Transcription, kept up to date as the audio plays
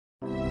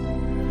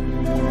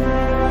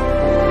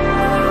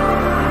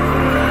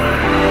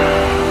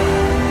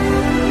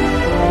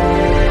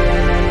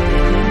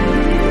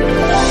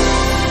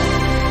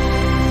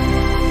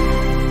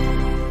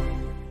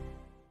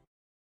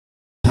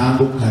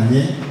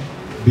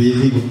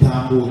biri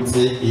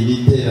gutambutse iri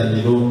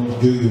teraniro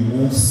ry'uyu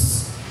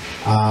munsi.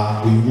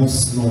 Uyu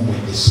munsi ni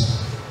umugisha.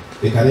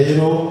 Reka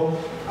rero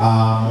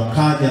mu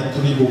kanya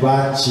turi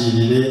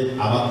bubakirire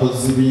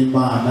abakozi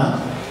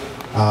b'Imana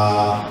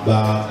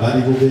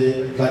bari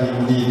bube bari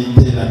muri iri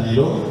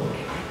teraniro,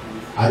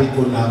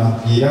 ariko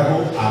nababwiraho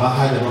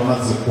abahari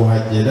bamaze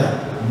kuhagera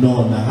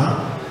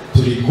nonaha.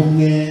 Turi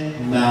kumwe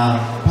na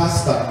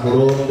Pastor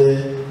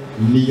Claude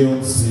niyo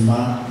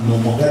nzima, ni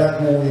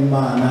umugaragu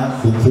w'Imana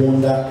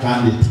dukunda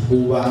kandi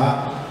twubaha,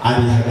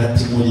 ari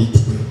hagati muri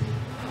twe.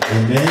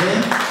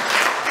 Amen.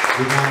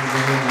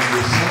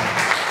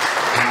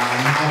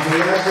 Ntabwo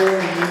yaje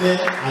wenyine,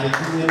 ari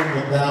kumwe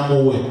n'umudamu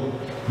we.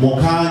 Mu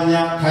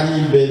kanya kari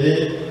imbere,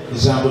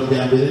 ijambo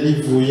rya mbere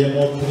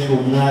rivuyemo turi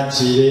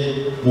bumwakire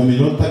mu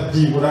minota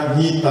byibura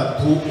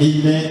nk'itatu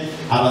ine,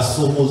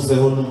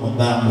 abasuhuzeho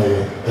n'umudamu we.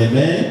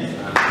 Amen.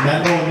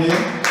 Nanone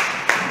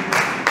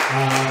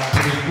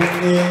turi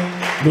kumwe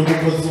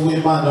n'umukozi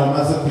w'Imana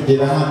wamaze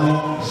kugera hano,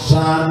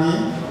 Jeanne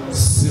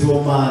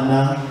Sibomana,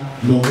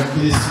 ni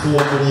umukristo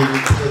wo muri iri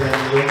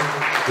teraniro.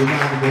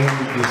 Imana imuhe.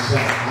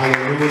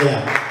 Haleluya.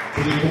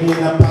 Turi kumwe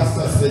na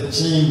Pastor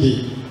Sekindi,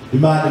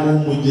 Imana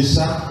imuhe.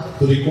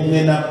 Turi kumwe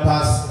na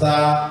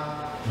Pastor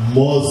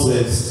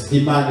Moses,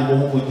 Imana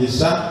imuhe.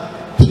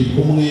 Turi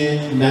kumwe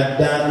na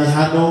Dani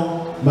hano,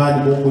 Imana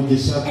imuhe.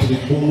 Turi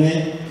kumwe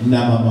na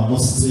Mama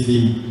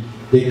Musirimu.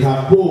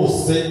 Reka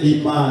bose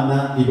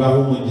Imana ibahe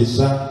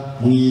umugisha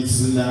mu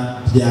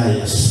izina rya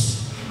Yesu.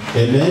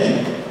 Amen.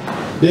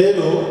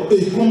 Rero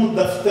ko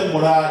mudafite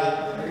morale,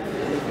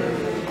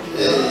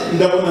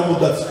 ndabona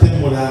mudafite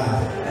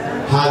morale.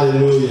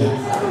 Haleluya.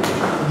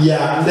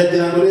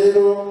 Ndagira ngo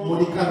rero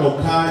muri kano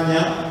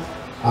kanya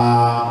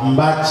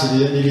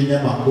mbakirire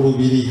n'ibinyamakuru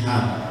biri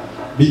hano,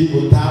 biri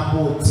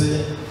butambutse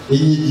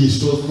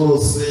inyigisho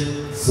zose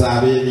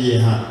zabereye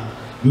hano.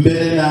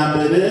 Mbere na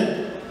mbere,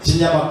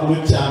 ikinyamakuru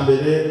cya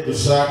mbere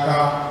dushaka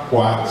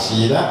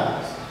kwakira,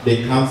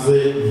 reka nze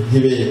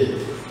nkibere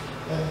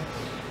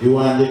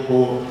iwanjye ko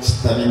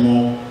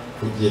kitarimo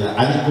kugira,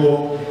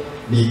 ariko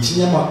ni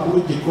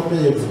ikinyamakuru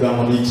gikomeye. Vuga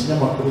ngo ni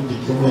ikinyamakuru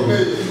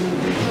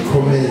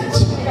gikomeye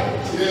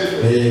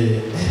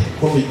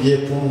ko bigiye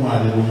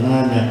kuntwarira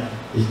umwanya.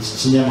 Iki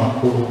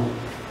kinyamakuru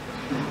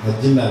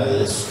aginara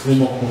Yesu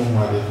urimo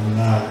kuntwarira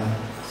umwanya.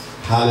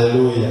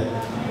 Haleluya.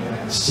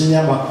 Iki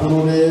kinyamakuru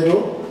rero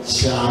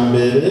cya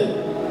mbere,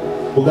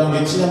 vuga ngo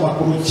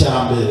ikinyamakuru cya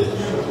mbere,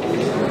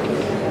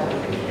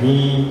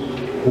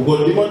 ubwo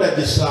ndimo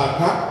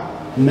ndagishaka,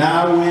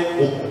 nawe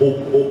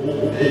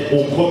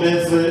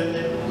ukomeze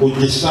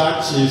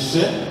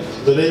ugishakishe.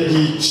 Dore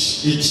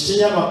iki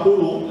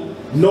kinyamakuru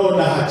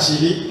none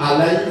hakiri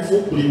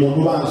alive, buri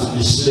muntu ubanza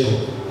ugishireho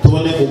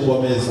tubone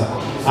gukomeza.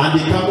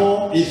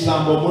 Andikamo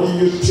ijambo muri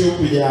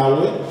YouTube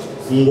yawe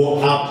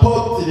ngo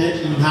Apotre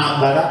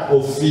Intambara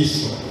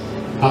Official.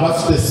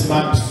 Abafite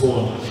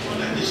smartphone,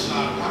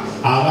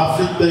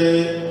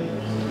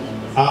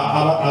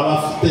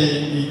 abafite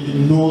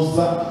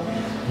inoza,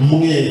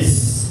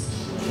 mwese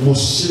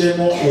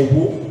mushiremo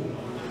ubu.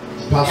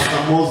 Pastor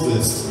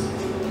Moses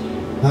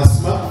na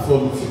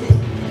smartphone ufite,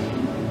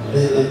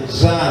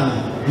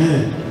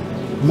 Jeanne,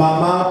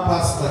 Mama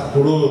Pastor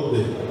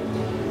Claude,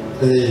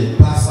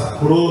 Pastor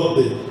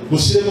Claude,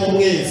 mushiremo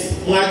mwese.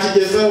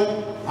 Mwakigezeho,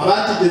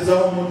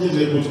 abakigezeho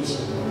mugire gutya.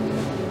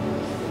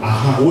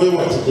 Aha, we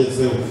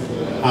wakigezeho.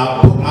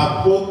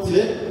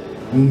 Apotre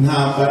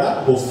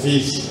Intambara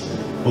Official.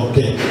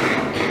 Okay.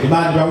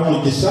 Imana ibahe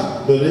umugisha.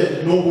 Dore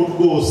n'ubu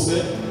rwose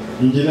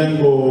ngira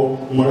ngo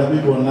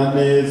murabibona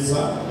neza.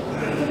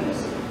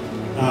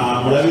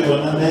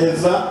 Murabibona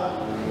neza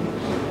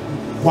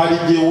ko ari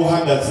igihe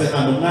uhagaze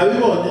hano.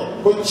 Mwabibonye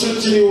ko cyo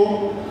kiriho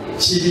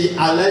kiri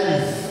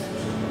alive.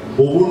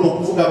 Ubu ni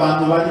ukuvuga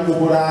abantu bari mu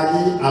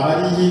Burayi,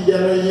 abari hirya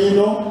no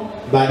hino,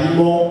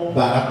 barimo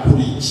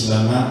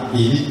barakurikirana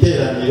iri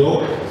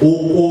teraniro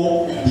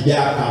uko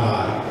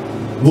ryakabaye.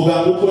 Vuga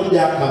ngo uko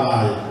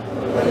ryakabaye,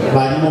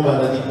 barimo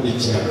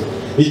bararikurikirana.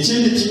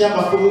 Ikindi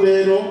kinyamakuru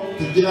rero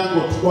tugira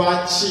ngo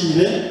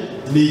twakire,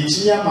 ni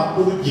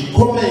ikinyamakuru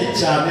gikomeye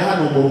cyane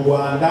hano mu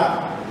Rwanda,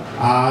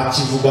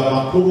 kivuga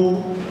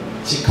amakuru,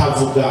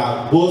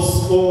 kikavuga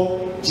gospel,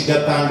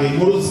 kigatanga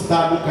inkuru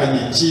zitandukanye,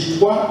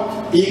 cyitwa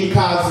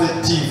Ikaze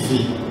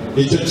TV.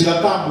 Icyo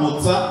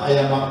kiratambutsa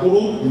aya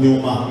makuru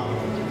nyuma,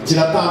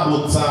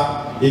 kiratambutsa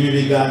ibi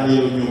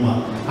biganiro nyuma.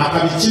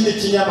 Hakaba ikindi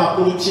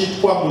kinyamakuru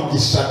cyitwa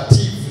Mugisha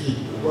TV,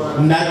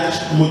 na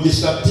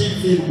Mugisha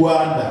TV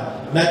Rwanda,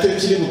 nacyo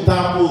kiri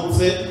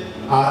butambutse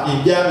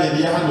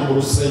ibyabereye hano mu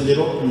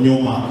rusengero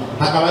nyuma.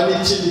 Hakaba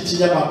n'ikindi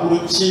kinyamakuru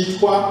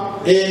cyitwa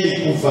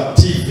Kuva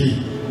TV,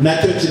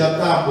 nacyo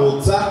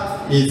kiratambutsa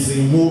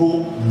izi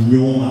nkuru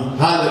nyuma.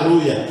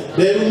 Haleluya.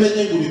 Rero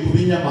umenye ngo uri ku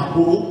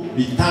binyamakuru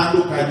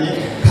bitandukanye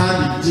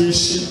kandi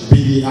byinshi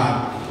biri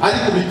hano,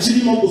 ariko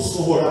bikirimo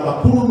gusohora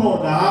amakuru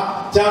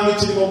nonaha, cyangwa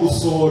ikirimo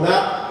gusohora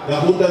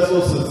gahunda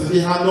zose ziri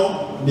hano,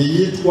 ni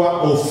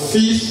yitwa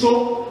Official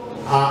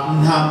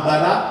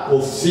Intambara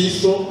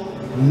Official.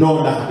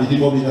 Nonaha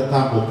birimo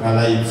biratambuka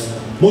live.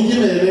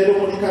 munyemere rero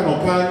muri kano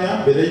kanya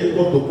mbere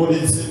yuko dukora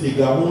izindi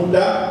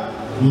gahunda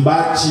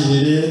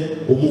mbakirire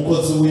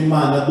umukozi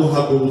w'Imana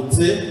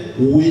duhagurutse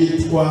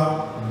witwa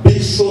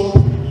Bishp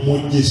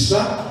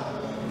Mugisha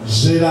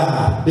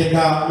Erard.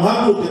 Reka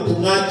muhaguruke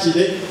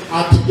tumwakire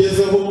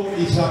atugezeho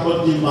ijambo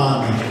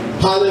ry'Imana.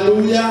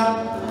 Haleluya.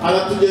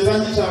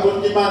 Aratugezaho ijambo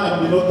ry'Imana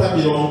mu minota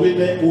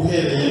 40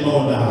 uhereye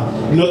nonaha.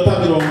 Minota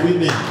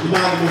 40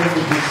 Imana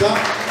imuhumugisha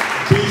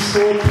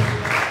Bishop.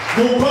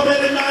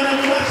 Mukomere Imana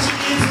mu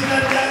izina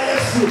rya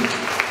Yesu.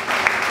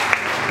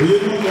 Uyu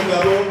ni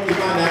umugabo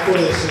Imana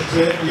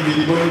yakoresheje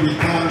imirimo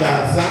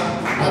n'ibitangaza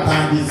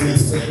atangiza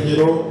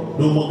insengero.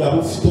 Ni umugabo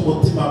ufite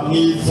umutima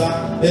mwiza.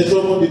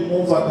 Ejo bundi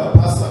mwumvaga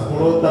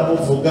P.Claude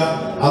amuvuga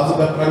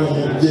avuga ko ari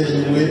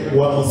umubyeyi we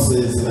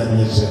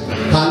wamusezeranyije.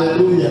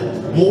 Haleluya.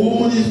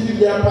 Muri ijwi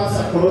rya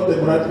P.Claude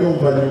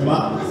muraryumva nyuma,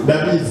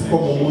 ndabizi ko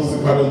mumuzi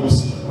ko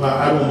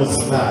ari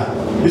umusitari.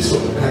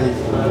 Bishop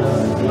karibu.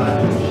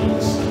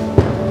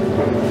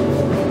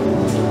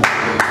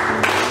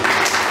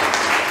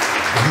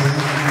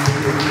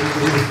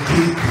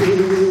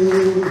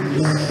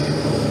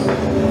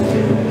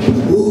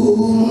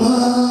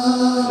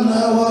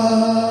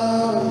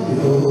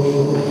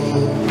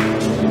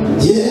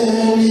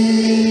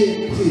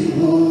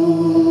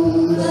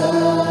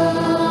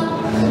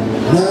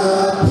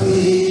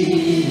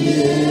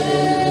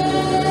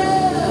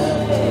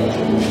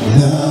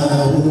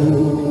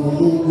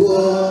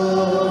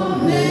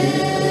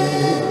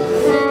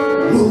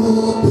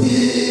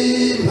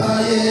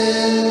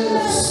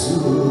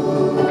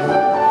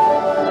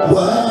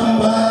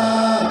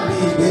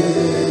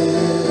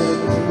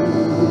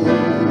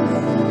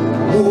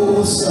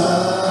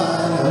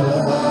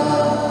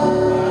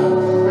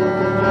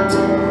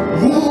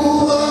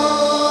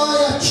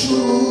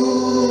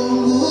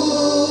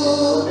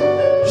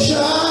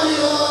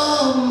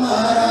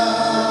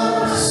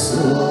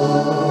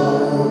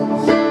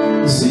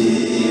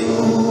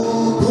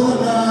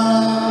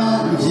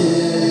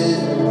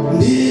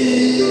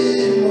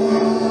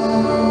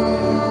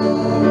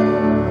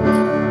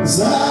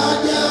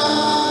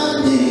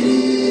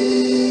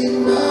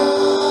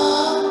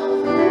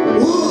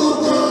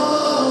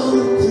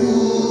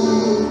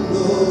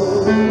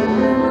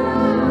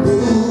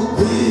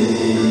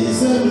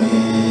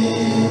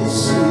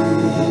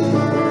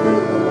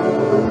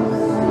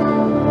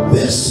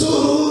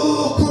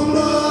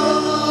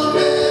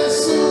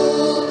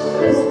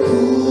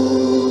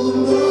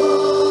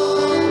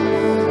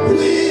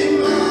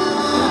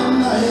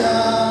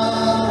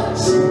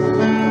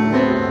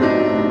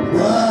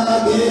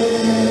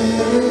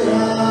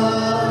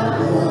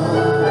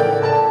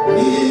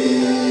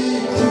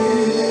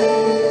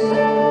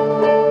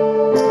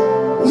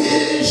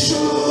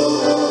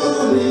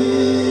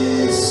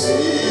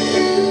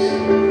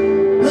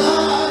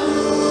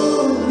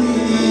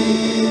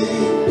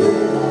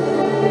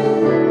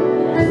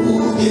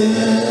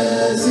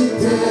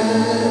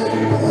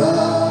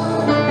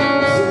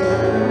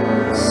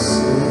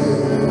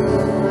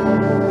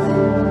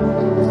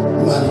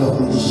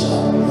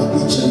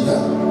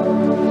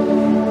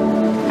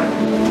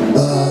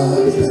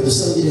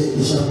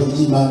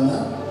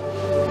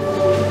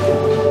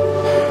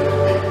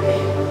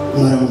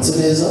 Mwaramutse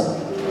neza.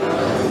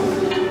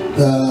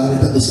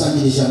 Reka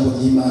dusangire ijambo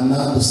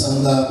ry'Imana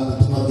dusanga mu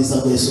butumwa bwiza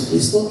bwa Yesu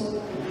Kristo.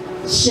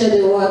 Share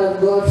the word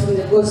of God from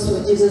the gospel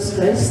of Jesus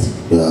Christ.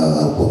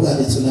 Uko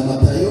bwanditswe na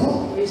Matayo.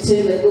 It's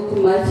in the book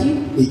of Matthew.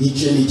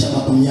 Igice ni cya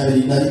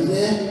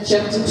 21.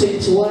 Chapter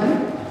 21.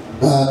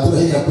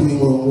 Turahera kuri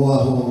murongo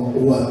waho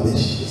wa mbere.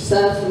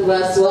 Start from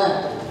verse 1.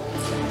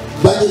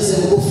 Bageze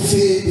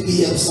bugufi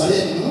bw'i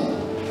Yerusalemu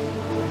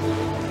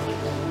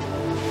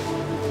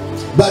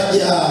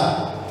bajya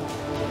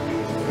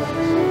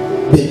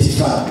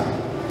Betifani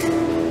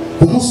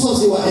ku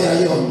musozi wa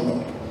Erard,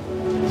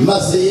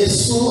 maze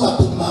Yesu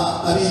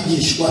atuma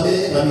abigishwa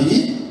be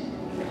babiri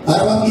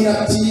arababwira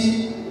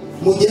ati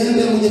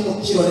mugende mujye mu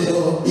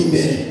kirorero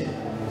imbere,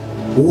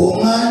 uwo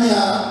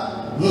mwanya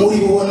muri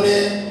bubone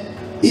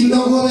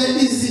indogobe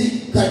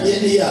izirikanye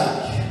n'iyayo,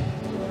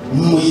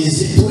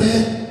 muyiziture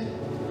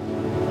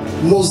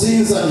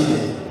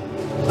muzinzanire,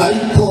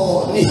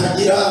 ariko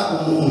nihagira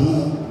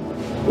umuntu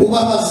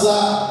ubabaza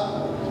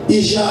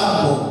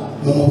ijambo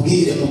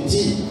mumubwire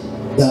muti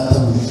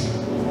databuja.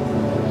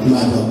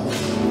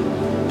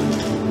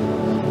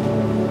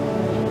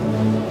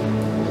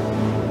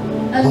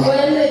 And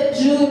when they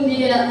drew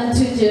near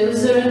unto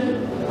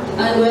Jerusalem,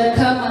 and were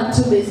come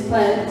unto Bishp,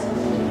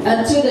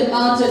 unto the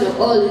mountain of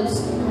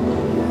Olives,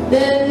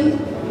 then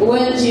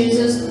went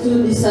Jesus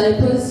to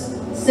disciples,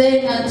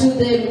 saying unto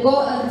them, Go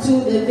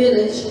unto the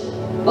village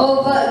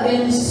over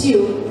against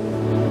you,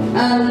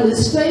 and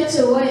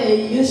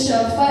straightway you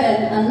shall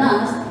find an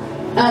ass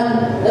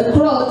and a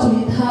cloth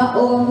with her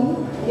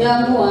own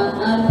young one,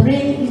 and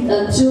bring it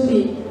unto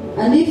me.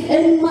 And if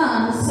any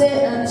man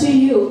say unto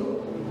you,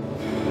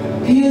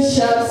 you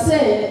shall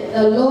say,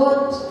 the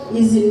Lord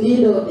is in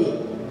need of it.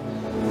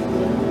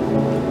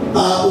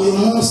 Uyu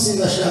munsi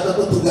ndashaka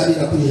ko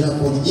tuganira ku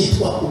ijambo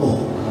ryitwa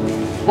kubohoka.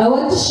 I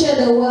want to share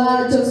the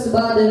word that talks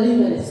about the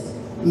deliverance.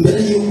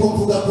 mbere yuko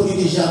mvuga kuri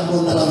iri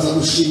jambo nabanza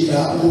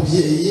gushimira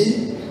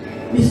umubyeyi.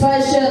 Before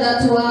I share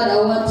that word, I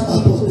want to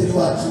apoteri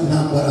wacu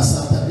ntambara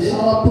Saturday.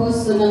 our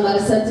apostle number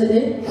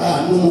Saturday.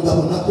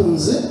 N'umugabo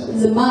nakunze.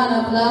 He's a man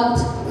I've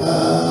loved.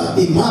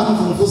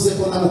 Impamvu mvuze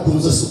ko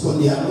namukunze suko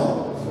ndi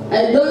hano.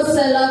 I don't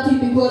say love him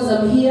because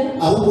I'm here.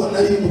 ahubwo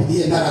nari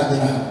mubwiye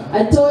ntaragera.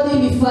 I told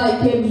him before I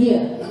came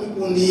here.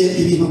 namukundiye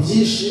ibintu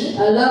byinshi.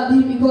 I loved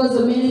him because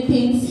of many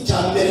things.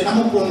 icyambere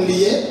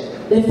namukundiye.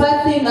 The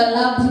first thing I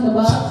loved him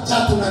about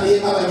cyatunaniye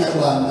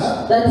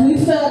nk'abanyarwanda. that we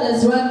felt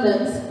as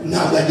Rwandans.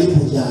 ntabwo agira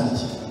uburyarya.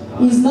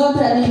 He's not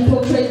an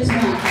hypocrite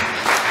man.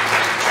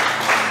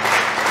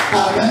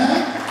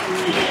 Amen.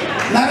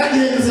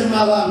 naragenze mu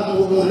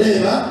abantu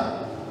mundeba.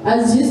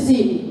 As you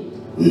see,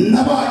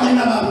 nabanye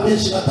n'abantu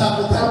benshi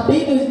batandukanye. I've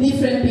been with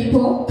different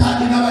people.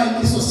 kandi nabaye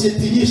muri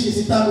sosiyete nyinshi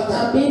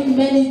zitandukanye. I've been in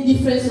many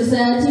different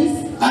societies.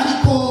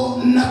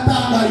 ariko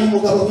natangariye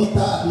umugabo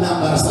bita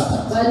ntambara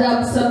Saturday. But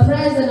I'm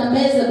surprised and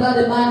amazed about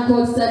the man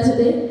called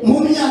Saturday. mu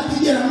myaka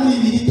igera muri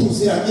 2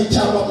 tuziranye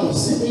cyangwa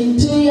muzi. In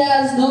 2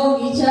 years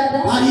knowing each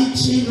other, hari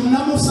ikintu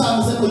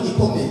namusanze ko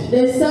gikomeye.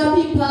 there's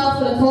something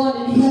powerful upon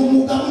ni him.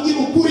 umugabo ugira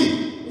ukuri.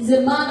 He's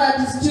a man that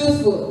is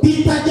truthful.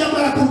 bitajya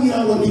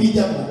barakubwira ngo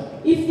ntibijyamo.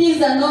 If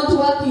things are not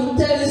working, he'll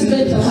tell you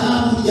straight away.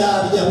 nta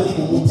buryarya buri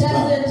mu He mutima.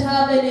 doesn't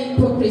have any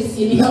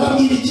hypocrisy in him.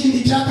 nababwira ikindi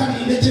cya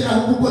kabiri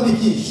ndekeraho kuko ni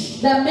byinshi.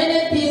 There are many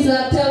things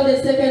I'll tell the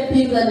second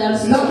thing that I'll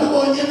say.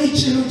 namubonyemo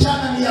ikintu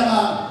cyananiye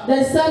abantu.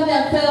 There's something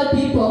I tell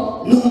people.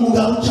 ni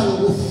umugabo uca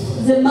bugufi.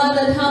 The man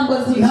that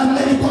humbles him. namwe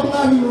ariko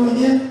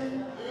mwabibonye.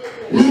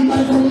 nimba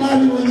ariko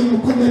mwabibonye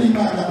mukomere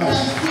Imana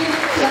amashyi.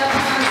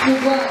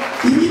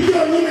 ibi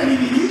byonyine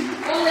bibiri.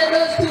 Only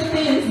those two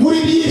things. muri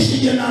byinshi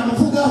igihe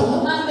namuvugaho.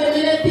 Among the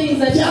many things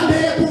that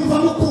byambere kumva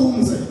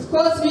mukunze.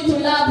 cause me to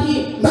love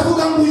him.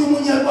 ndavuga ngo uyu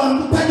munyarwanda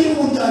utagira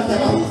uburyarya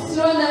abaho. This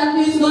Rwanda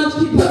who is not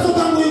people.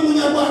 ndavuga ngo uyu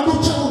munyarwanda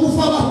uca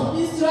bugufi abaho.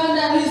 This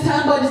Rwanda who is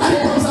humble is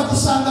ariko there. nza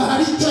gusanga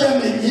hari icyo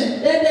yamenye.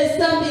 Then there's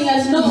something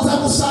as nza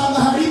known. gusanga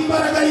hari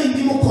imbaraga yindi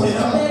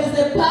imukoreramo. There is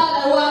a power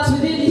that works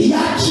within him.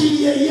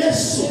 yakiriye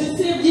Yesu. To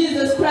receive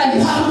Jesus Christ.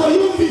 ntabwo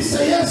yumvise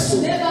Yesu.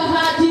 Never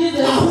had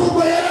Jesus.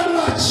 ahubwo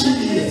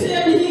yaramwakiriye.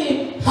 Receive him.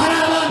 hari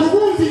abantu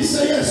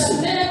bumvise Yesu.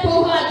 Many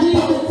people had Jesus.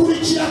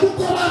 bamukurikira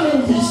kuko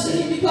bamwumvise.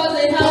 Only because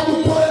they had him.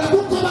 bamukorera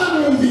kuko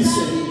bamwumvise.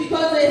 Only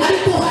because they had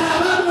ariko him. hari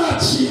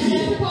abamwakiriye.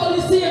 Many people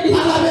received him.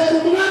 ababera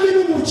umwami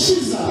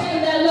n'umukiza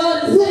And the Lord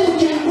is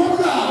w'ubugingo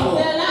bwabo.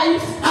 their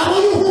lives. abo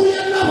yuhuye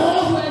nabo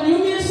When you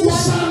meet them,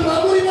 usanga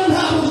muri bo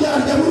nta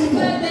buryarya burimo.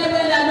 when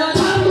they are not,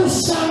 kandi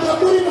usanga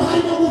muri bo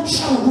harimo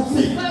guca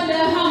bugufi. when they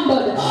are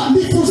humbled.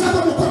 ndifuza ko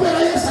mukomera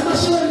Yesu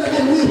amashyi wenda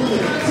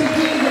mwihorere. To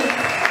Jesus.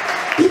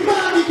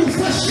 imana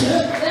igufashe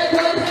Let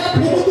God help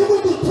mu you.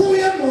 mudugudu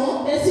utuyemo.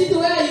 The city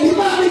where you are.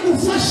 imana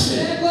igufashe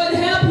Let God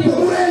help mu you.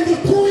 murenge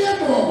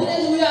utuyemo. The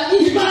place we are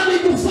in. imana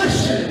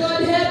igufashe Let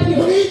God help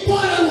mu you.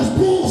 itorero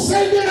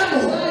usengeramo.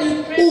 Where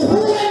you pray.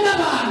 uhure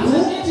n'abantu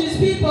Meet his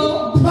people.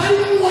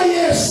 barimo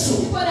Yesu.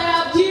 People that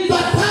have Jesus.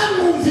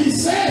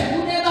 batamwumvise Who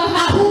never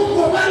had.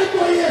 ahubwo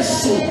barimo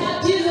Yesu. They have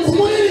Jesus.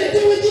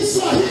 umuririmbyi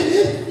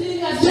w'igiswahili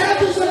Sing as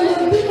yavuze ngo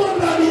ndimo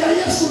ndani ya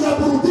Yesu na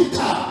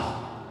burudika.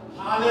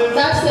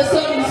 That's the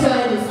song we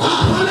sang.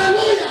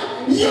 haleluya.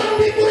 iyo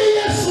ndi muri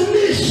Yesu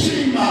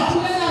ndishima.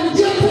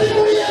 iyo turi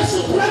muri Yesu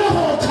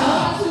turabohoka.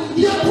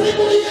 iyo turi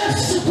muri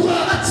Yesu turi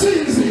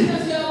abatsinzi.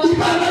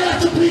 imana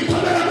yacu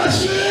tuyikomera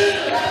amashyi.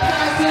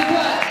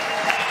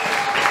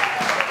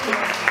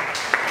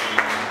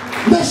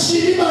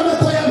 ndashima Imana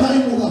ko yampaye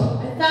umugabo.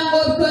 Thank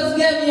God because He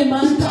gave me a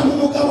man. ikaba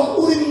umugabo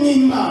uri mu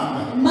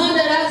Imana. A man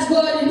that has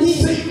God in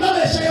him.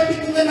 simbabesha iyo ndi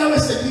kumwe nawe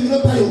seka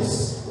iminota yose.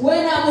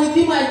 When I'm with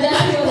him, I dance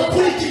ariko all the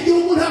kuri time. iki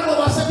gihugu ntabwo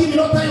waseka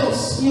iminota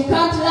yose. You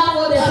can't laugh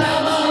all the hari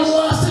abantu time.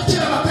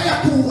 wasekera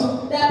bakayakura.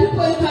 There are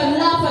people you can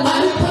laugh and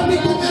ariko ndi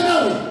kumwe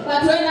nawe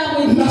but when I'm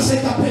with him,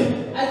 ndaseka pe.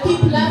 I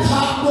keep laughing.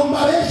 ntabwo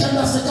mbabesha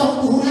ndaseka aho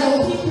duhuriyeho.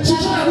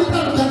 nshobora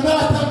gutandukana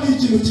n'abatambiye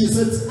ikintu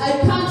kisetse. I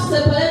can't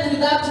separate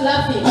without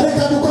laughing.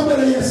 areka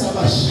dukomere Yesu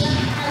amashyi.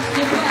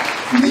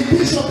 ni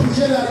Bishop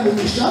Erard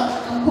Mugisha.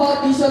 I'm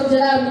called Bishop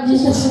Gerard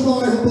Bishop, umushumba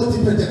wa Rehoboth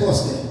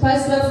Pentecoste.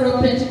 pastor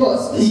from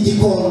Pentecost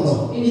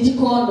igikondo. in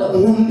Gikondo.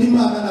 nkunda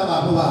Imana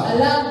n'abantu bayo. I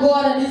love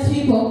God and His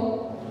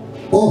people.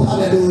 oh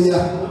haleluya.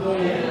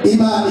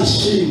 Imana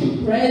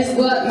ishimwe. Praise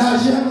God.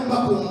 naje hano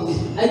mbakumbuye.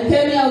 I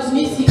came here, I was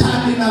missing.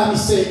 kandi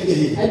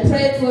nabisengeye. I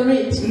prayed for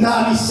it.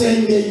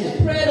 nabisengeye.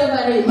 I prayed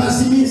over it.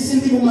 maze iminsi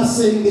ndi mu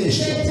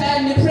masengesho. Spent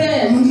time in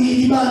prayer. mbwira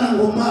Imana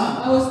ngo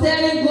Mana, I was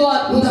telling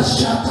God,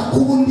 ndashaka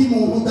kuba undi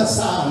muntu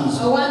udasanzwe.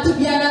 I want to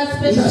be an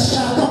special.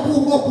 ndashaka ko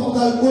ubwoko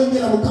bwawe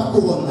bwongera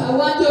bukakubona. I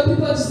want your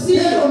people to see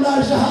rero you.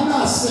 naje aha I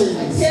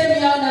nasenze. came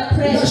here on a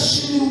prayer.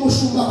 ndashimira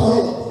umushumba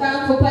Koroba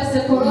Thank for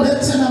Pastor Koro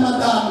ndetse na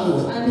madamu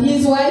we. and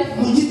his wife.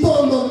 mu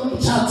gitondo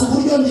nshatse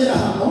uburyo ngera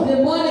hano.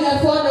 The morning I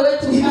found a way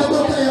to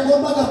imodoka come.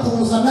 yagombaga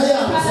kuzana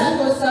yanze.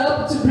 Pastor was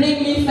up to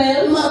bring me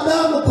fail.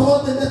 madamu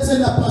Claude ndetse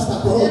na pastor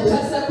The Claude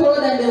Pastor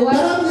Koro and the wife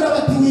barambwira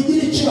bati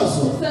wigira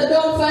ikibazo. said,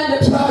 don't find a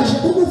turaje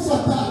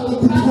kugufata We'll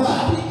come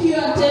kudutera. to pick you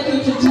and take you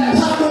to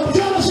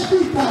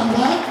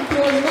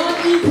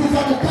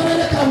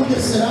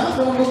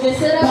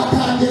Bugesera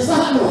bakangeza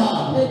hano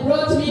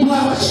hantu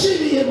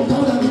mwabashimiye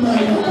mukavuga ngo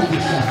Imana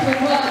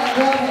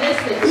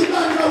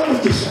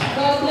ibamugisha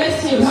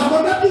ntabwo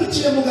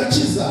nabyukiye mu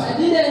gakiza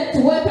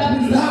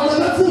ntabwo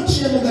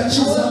navukiye mu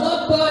gakiza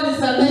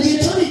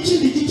icyo ni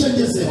ikindi gice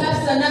ngezeho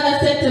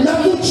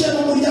navukiye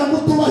mu muryango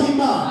utubaha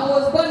Imana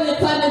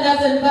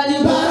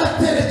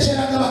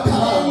baraterekeraga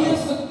bakabana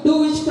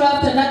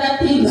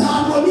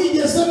ntabwo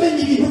nigeze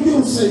menya ibintu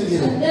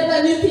by'urusengero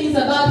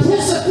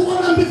ntuse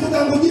kubona mbivuga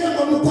ngo ugire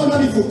ngo nuko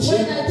nabivukiye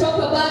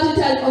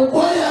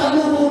oya ni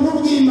ubuntu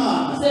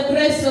bw'Imana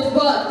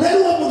rero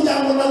uwo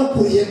muryango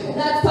nawukuriyemo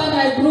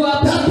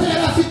data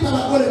yari afite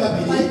abagore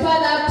babiri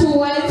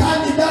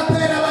kandi data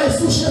yarabaye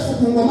sushefu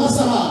ku ngoma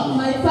z'abantu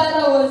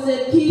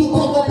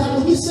dukomoka mu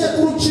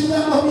gisekuru kimwe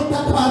aho bita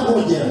kwa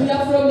Rwogera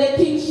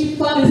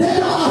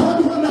rero aho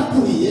niho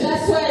nakuriye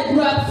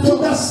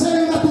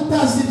tugasenga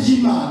tutazi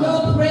iby'Imana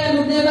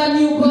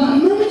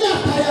mu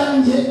myaka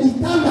yanjye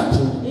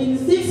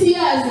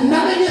 6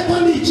 namenye ko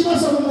ni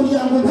ikibazo mu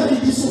muryango ntari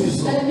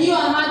igisubizo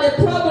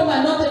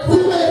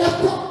kubera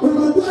ko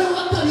umugore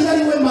wa kabiri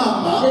ari we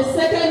mama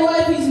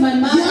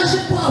yaje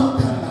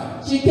kwahukana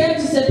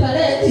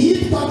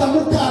yitwaga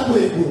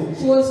Mukarwego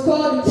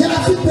yari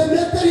afite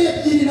metero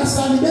 2 na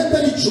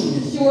santimetero 10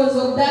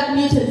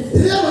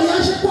 rero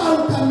yaje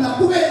kwahukana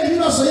kubera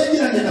ibibazo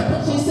yagiranye na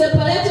papa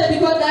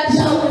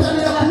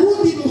yahukanira ku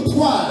wundi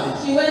mutware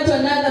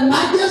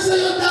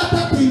agezeyo data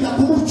atinda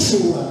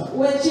kumucura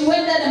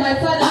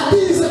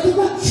atize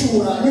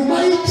kumucura nyuma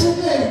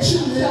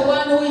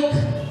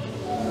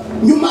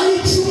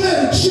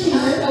y'icyumweru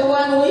kimwe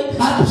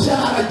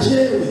abyara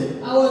jewe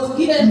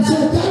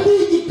nzuka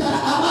ndigikara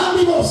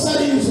abandi bose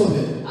ari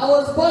inzobe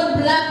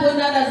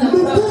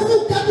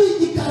nukuvuka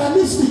ndigikara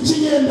niswe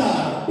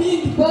ikinyendaro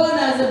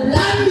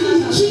kandi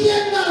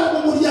ikinyendaro mu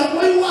muryango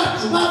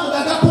w'iwacu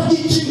bavugaga ko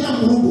gicinga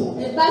mu rugo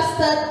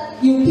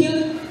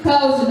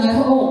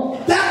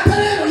data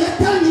rero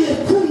yatangiye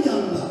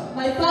kunyanga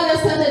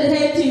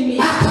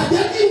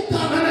akajya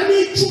yirukankana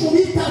n'icumu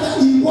bitaga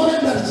ingore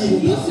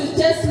ndabyibuka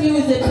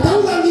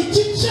akavuga ngo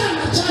iki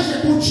cyana cyaje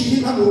kuncira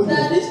inka mu rugo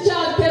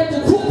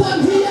kuko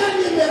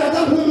ntiyanyemeraga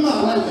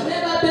nk'umwana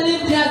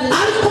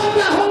ariko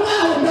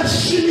naho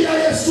ndashimira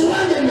Yesu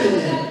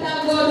wanyemeye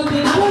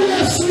abo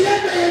Yesu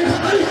yemeye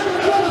ntabwo ari hano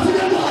nabo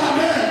bavuga ngo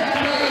amen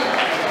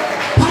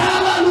hari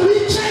abantu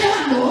bicaye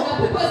hano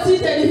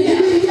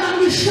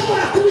imiryango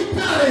ishobora kuba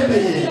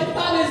itaremeye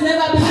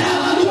hari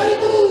abantu bari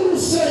muri uru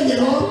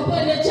rusengero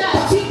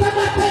bafite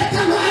amateka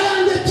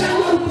nk'ayanjye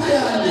cyangwa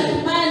rukayanjye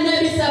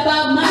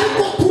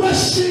ariko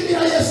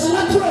turashimira Yesu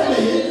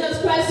waturemeye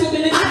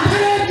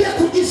atarebye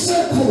ku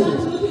gisekuru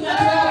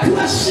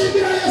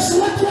turashimira Yesu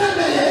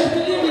waturemeye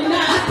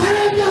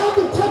atarebye aho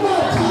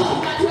dukomoka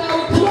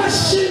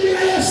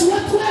turashimira Yesu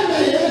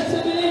waturemeye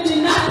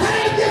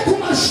atarebye ku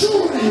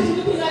mashuri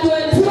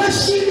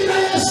turashimira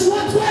Yesu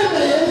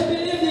waturemeye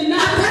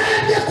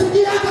atarebye ku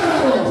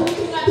gihagararo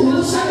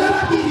ubusanga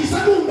babwiriza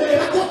mumbere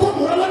koko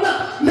murabona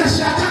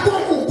ndashaka ko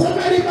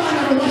ukomera Imana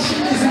mu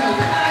bashimiza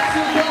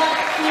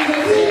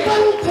niba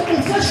uko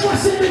mufashwa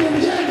sindi mu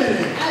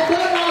byembere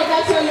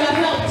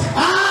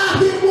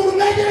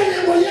bimumegereye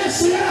ngo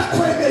Yesu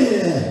yarakwemeye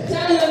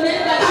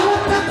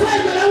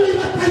abatakwemera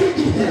wibataho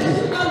igihe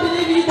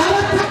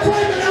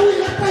abatakwemera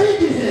wibataho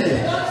igihe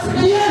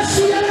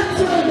Yesu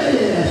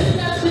yarakwemeye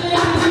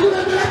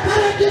akamuremera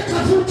atarebye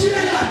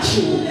kavukire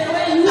yacu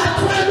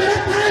atwemera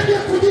atarebye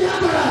ku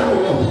gihagararo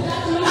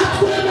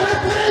atwemera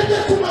atarebye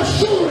ku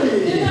mashuri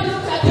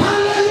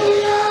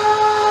haleluya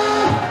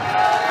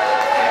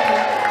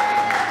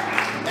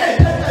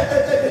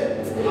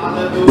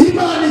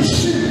Imana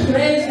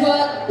ishimwe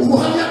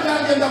ubuhamya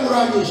bwanjye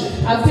ndamurangije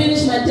I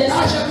finished my naje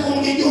testimony.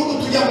 guhunga igihugu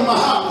tujya mu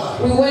mahanga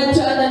We went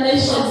to other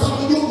nations.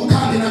 mu gihugu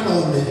kandi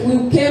nanone We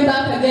came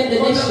back again the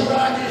nation.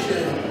 ndamurangije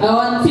I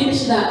want to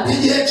finish that.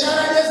 igihe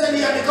cyarageze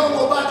niyandikaho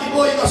ngo bad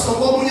boy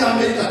gasongo muri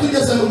Amerika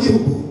tugeze mu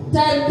gihugu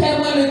Time came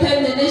when we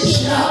came the nation.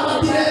 shiraho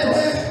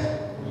amadirede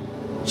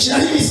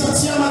shiraho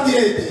imisatsi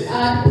y'amadirede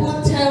I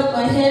put hair on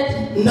my head.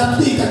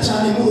 ndatwika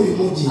cyane muri uyu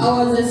mujyi I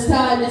was a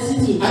star in the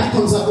city. ariko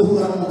nza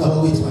guhura n'umugabo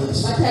witwa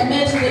Yesu But I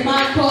met with a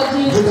man called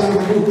Jesus. vuga ngo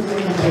guhura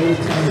n'umugabo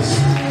witwa Yesu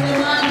The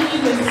man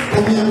Jesus.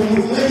 kugira ngo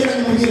umuntu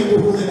mwegeranye mubwire ngo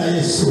uhure na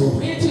Yesu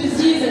Meet with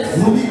Jesus.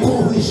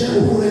 mubikuhije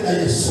uhure na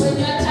Yesu When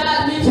you're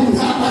tired, meet mu with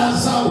ntambara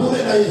Jesus. zawe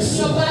uhure na Yesu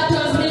Your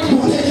battles, meet mu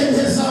with Jesus. ntege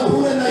nke zawe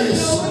uhure na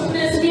Yesu Your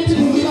weakness, meet mu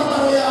with Jesus.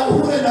 mibabaro yawe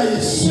uhure na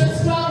Yesu Your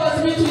struggles,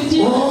 meet with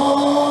Jesus.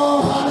 oh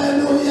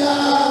haleluya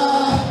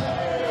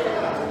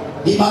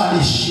Imana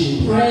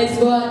ishimwe Praise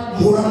God.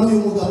 mpura n'uyu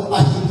mugabo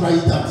ahindura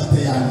identite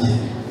yanjye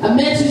I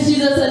met with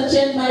Jesus and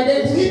changed my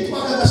identity.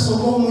 witwaga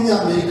gasongo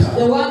w'umunyamerika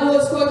The one who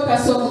was called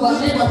Kasongo,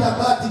 witwaga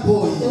bad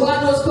boy the one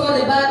who was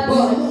called a bad uyu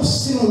boy.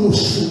 munsi ni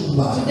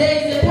umushumba Today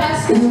is the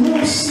pastor. uyu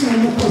munsi ni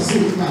umukozi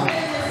w'Imana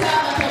Today is the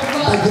servant of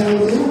God. agira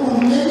ngo rero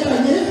umuntu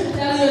mwegeranye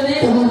Tell your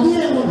neighbor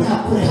umubwire ngo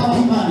ntakure haba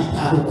Imana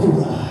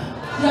itagukura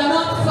you are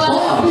not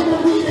far.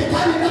 bimubwire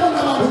kandi ndabona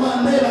abantu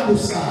bandeba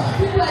gusa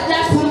People are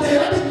just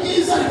kundeba ni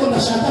byiza ariko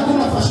ndashaka ko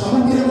nafashwa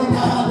mubwire ngo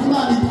nta hantu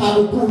Imana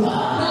itagukura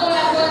nowhere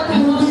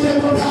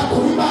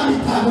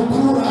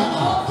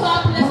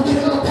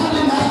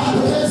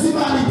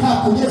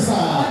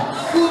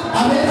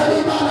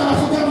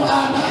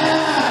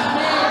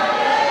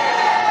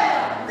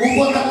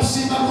ubona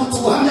gusimba gutse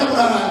ubuhamya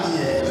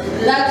burarangiye.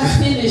 That is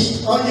finished.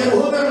 Ongera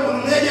uhobere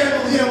umuntu mwegere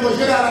mubwire ngo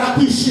Gerard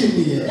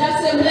arakwishimiye.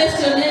 That's a bless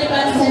your neighbor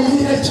and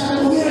Mubwire cyane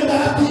mubwire ngo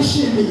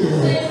arakwishimiye.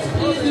 say it's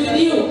pleased with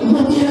you.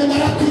 Mubwire ngo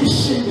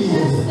arakwishimiye.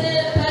 Say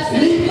the person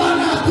Niba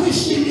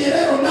nakwishimiye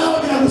rero nawe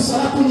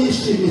biragusaba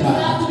kunyishimira.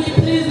 you have to be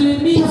pleased with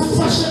me.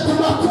 Dufashe ku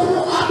makuru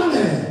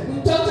amwe. We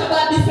talked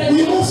about different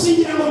Uyu things. munsi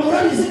ngira ngo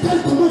murabizi ko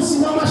ari ku munsi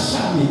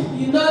w'amashami.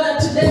 You know that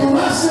today,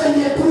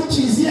 Tubasengeye kuri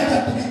Kiliziya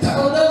Gatolika.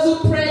 for those who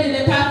pray in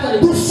the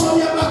Catholic,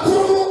 Dusomye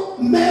amakuru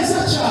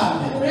meza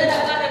cyane. we read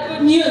about the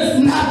good news.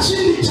 Nta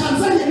kindi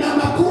cyanzanye ni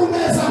amakuru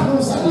meza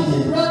nkuzaniye.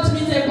 Brought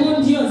me the good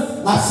news.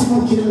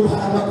 Asimukire ngo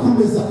hari amakuru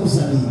meza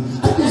kuzaniye.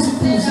 Ariko Say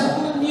zikuza. the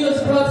good news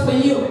brought for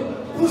you.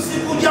 Uzi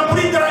kujya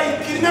muri dry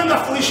cleaner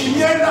ngafurisha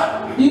imyenda.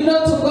 You know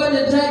to go to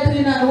the dry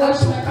cleaner and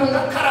wash my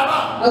clothes. Karaba.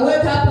 I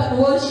wake up and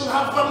wash.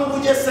 Ava mu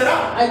Bugesera.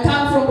 I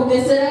come from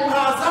Bugesera.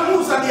 Naza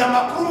nkuzaniye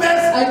amakuru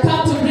meza. I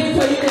come to bring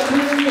for you the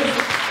good news.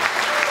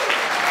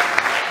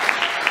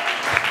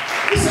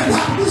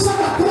 Ntabwo uzi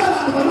amakuru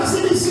abantu bamaze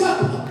iminsi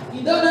bakora.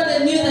 You don't know the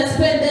news that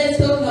spend days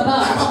talking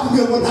about.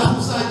 Abakubwiye ngo ntabwo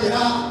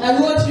uzagera. That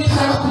you won't reach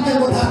Abakubwiye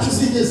ngo out. ntacyo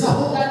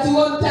uzigezaho. That you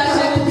won't touch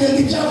Abakubwiye anything.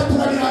 ngo ibyawe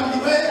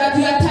turabirambiwe. That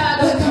you are tired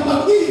of. Reka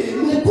mbabwire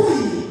ni ukuri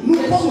ni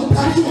uko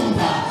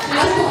mutabyumva.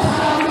 Ariko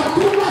hari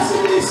amakuru maze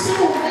iminsi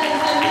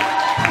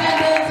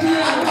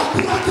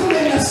amakuru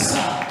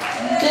akumenesa.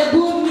 The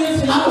good news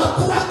for you.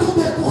 Amakuru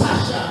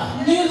akubekuhaja.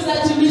 News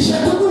that you need. Nje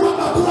kuguha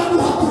amakuru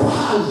aguha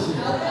kuraje.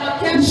 I've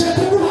kept Nje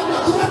kuguha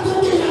amakuru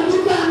akubwira ngo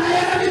Imana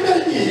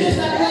yarabimenye.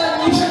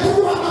 Nje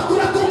kuguha amakuru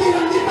akubwira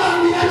ngo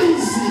Imana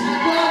irabizi.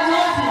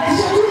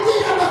 Nje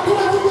kukubwira amakuru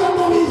avuga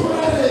ngo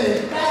wihorere.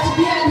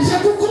 Nje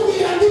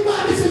kukubwira ngo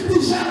Imana ifite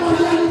ijambo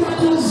ryanyuma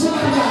ku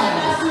buzima bwawe.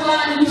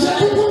 Nje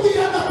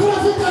kukubwira amakuru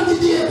avuga ngo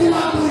igiye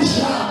kubambura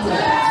ijambo.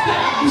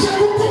 Nje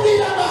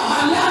kukubwira ngo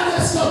halale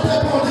sote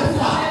bone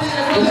fa.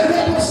 Lebe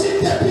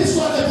posite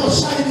piso lebo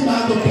shayini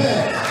mando pe.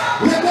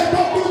 Lebe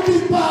pokuti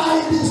pa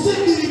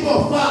idistingi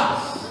bofa.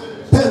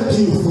 Thank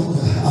you for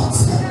the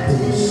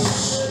acceptance.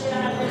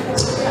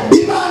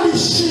 Imana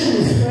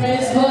ishimwe.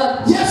 Praise God.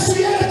 Yesu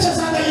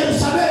yerekezaga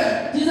Yerusalemu.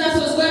 Jesus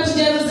was going to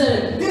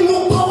Jerusalem. Ni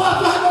nk'uko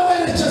wava hano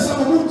werekeza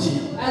mu mujyi.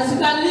 As you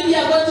can leave, you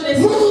are going to the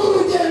Muri city. uru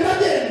rugendo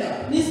agenda.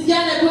 This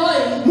journey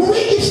going. Mu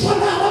bigishwa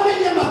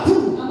ntawamenye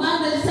amakuru. Among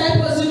the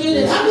disciples who knew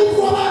Nta the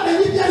n'ubwo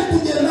bamenye ibyari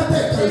kugenda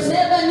they atekereza.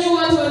 never knew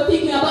what we were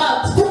thinking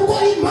about. Kuko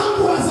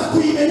impamvu baza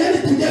kuyimenya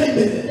nitugera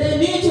imbere. They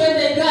knew it when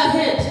they got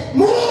ahead.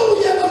 Muri uru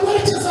rugendo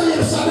rwerekeza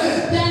Yerusalemu.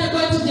 Then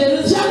going to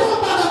Jerusalem.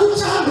 Yagombaga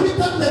guca ahantu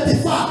bita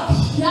Betifage.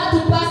 You had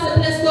to pass a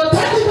place called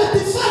Kandi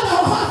Betifage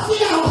aho hafi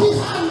yaho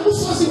hihari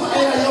umusozi wa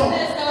Elayo.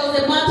 place that was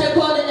a mountain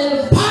called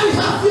Erard. Hari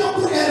hafi yo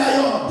kuri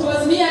Elayo. It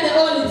was near the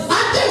olives.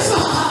 Ageze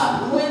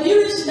ahantu When you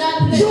reached that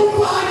place,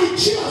 yumva hari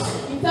ikibazo.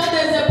 he thought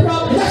there's a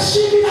problem.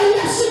 Ndashimira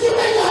Yesu jya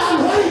umenya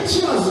ahantu hari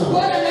ikibazo.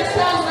 God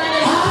understands when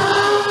they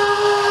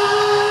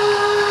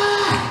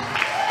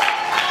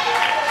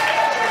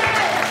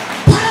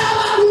Hari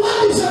abantu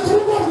banyuze ku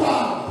rugo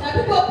rwawe. that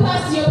people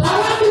pass your path,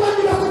 Abandi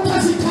banyura ku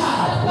kazi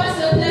kawe. pass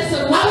your place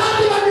of work,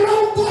 Abandi banyura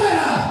aho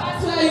ukorera.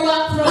 that's where you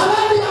are from,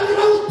 Abandi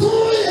banyura aho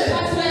utuye.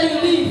 that's where you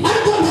live.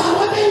 Ariko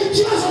ntawamenye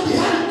ikibazo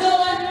gihari. No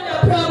one knew the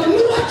problem.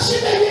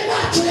 N'uwakimenye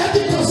ntacyo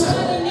yagikozeho.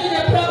 No one knew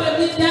the problem.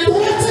 This dance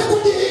Uretse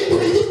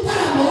kugihindura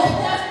igitaramo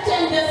just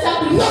change the no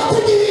subject,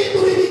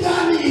 kugihindura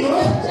ibiganiro.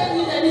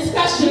 change the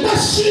discussion.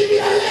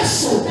 Ndashimira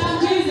Yesu. Now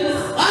Jesus,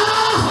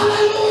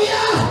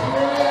 Haleluya.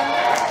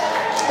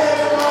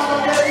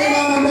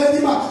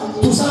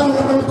 Tuzamura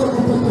amaboko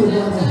kuko turi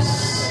Bwana.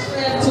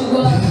 pray to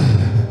God.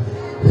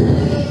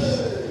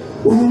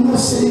 Uyu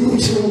munsi ni ku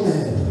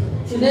cyumweru.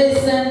 Today is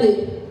Sunday.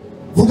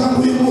 Vuga ngo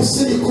uyu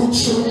munsi ni ku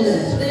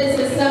cyumweru. Today is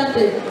a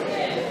Sunday.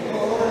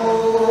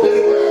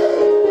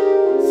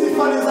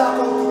 Sifa ni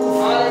zako utukufu.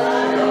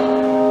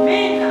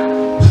 Hallelujah.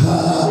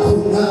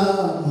 Hakuna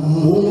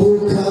Mungu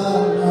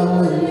kama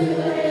wewe.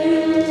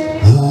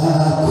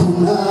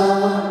 Hakuna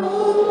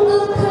Mungu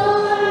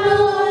kama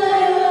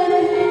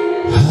wewe.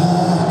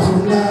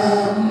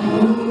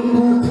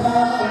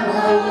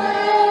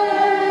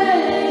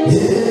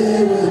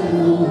 Ewe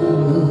Mungu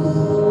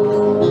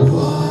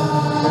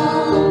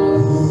wangu,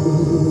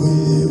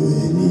 wewe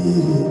ni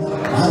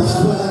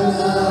Alfa na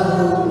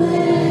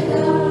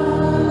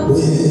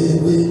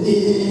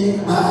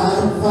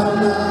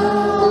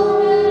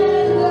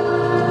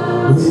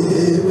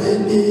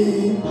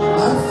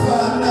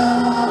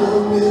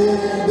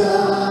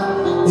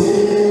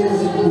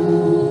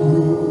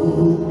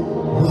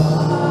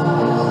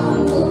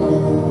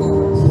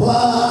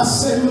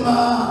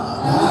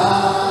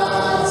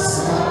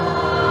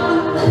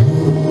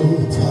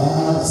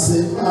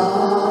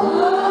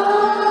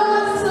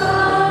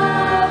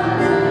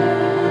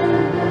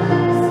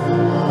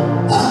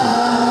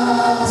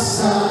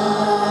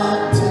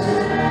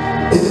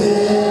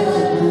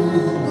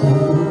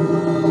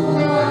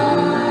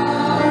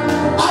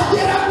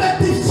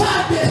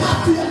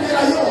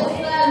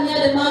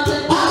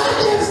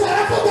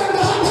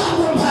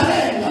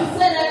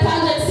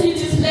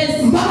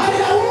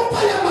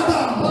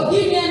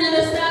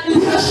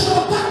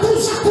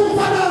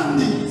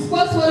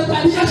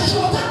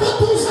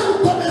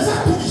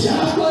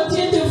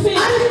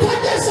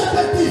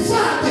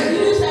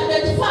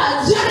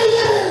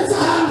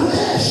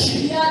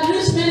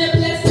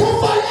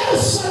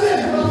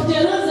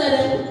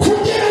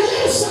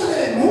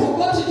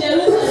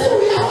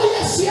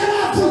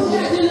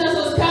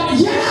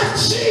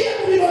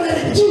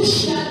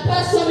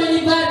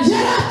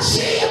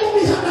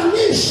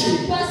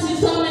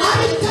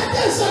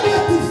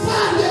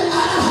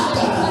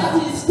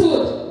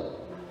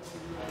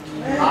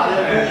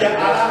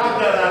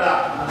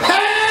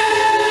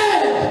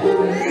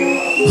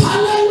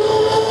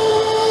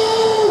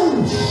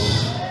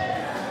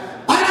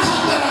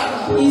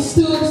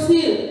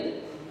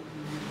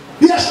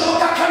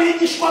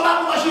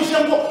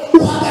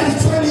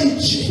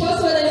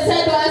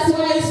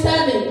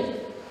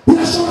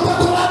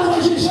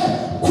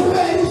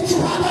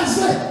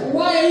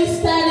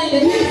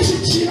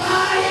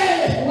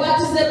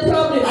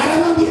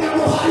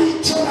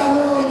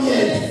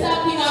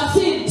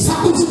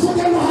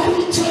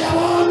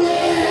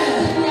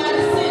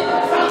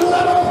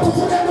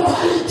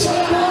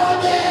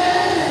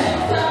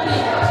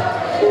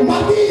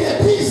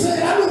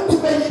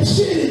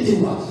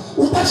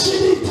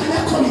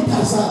kudashidikanya ko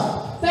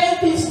bitazaba.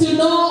 Faith is to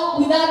know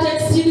without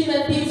exceeding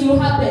that things will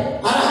happen.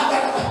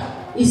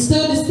 He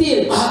stood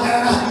still.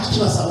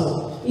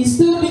 He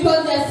stood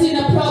because he has seen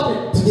a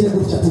problem.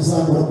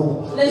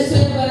 Let's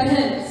wave our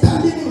hands.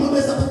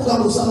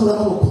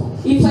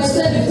 If I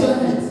said it to your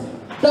hands,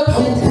 don't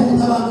get it.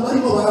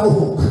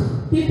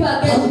 People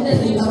are getting the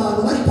thing. There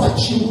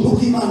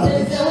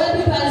is a way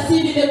people are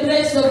receiving the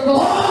grace of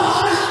God.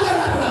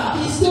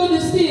 He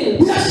stood still.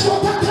 Because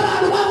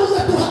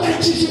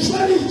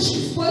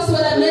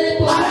what I made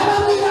it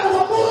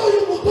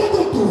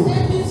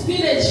this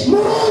village.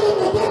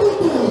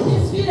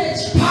 This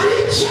village.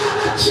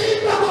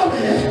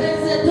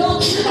 There's a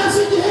dog.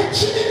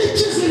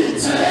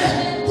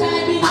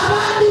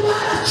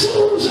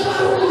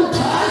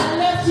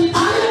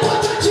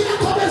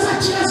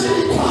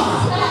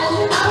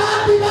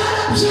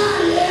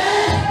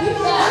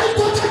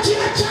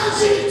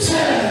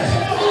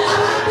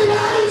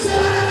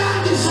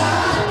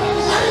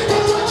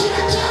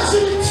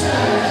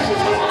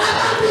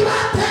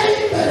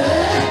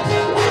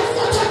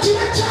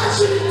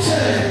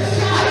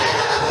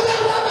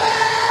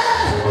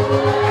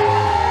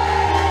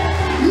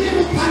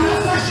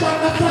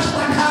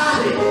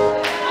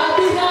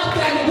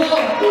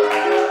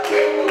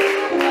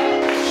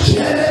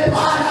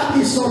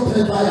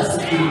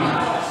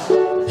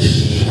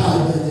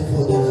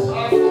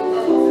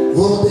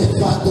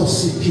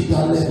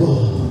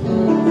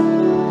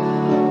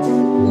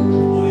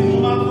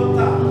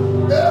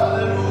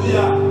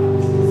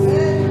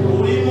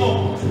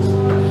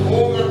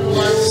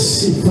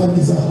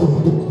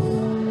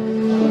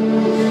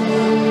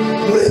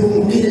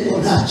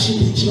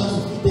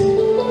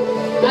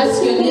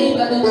 Ask your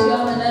neighbor, don't you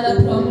have another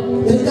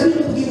problem? Tell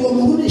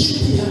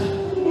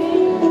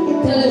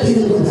him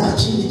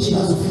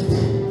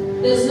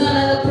there's no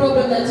another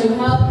problem that you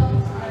have.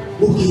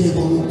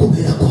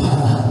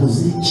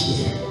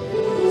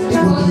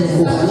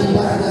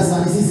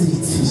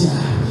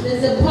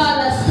 There's a part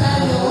that's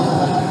carrying on.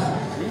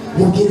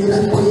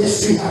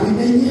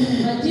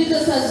 But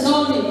Jesus has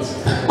known it.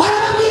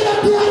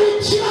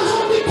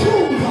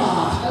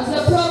 There's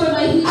a problem I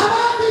hear.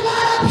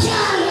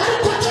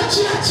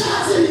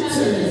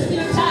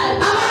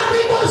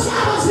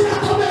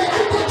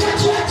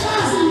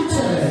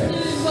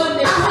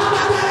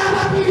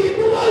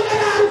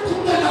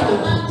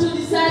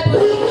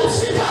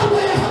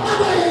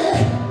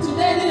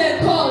 Today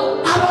didn't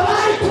call.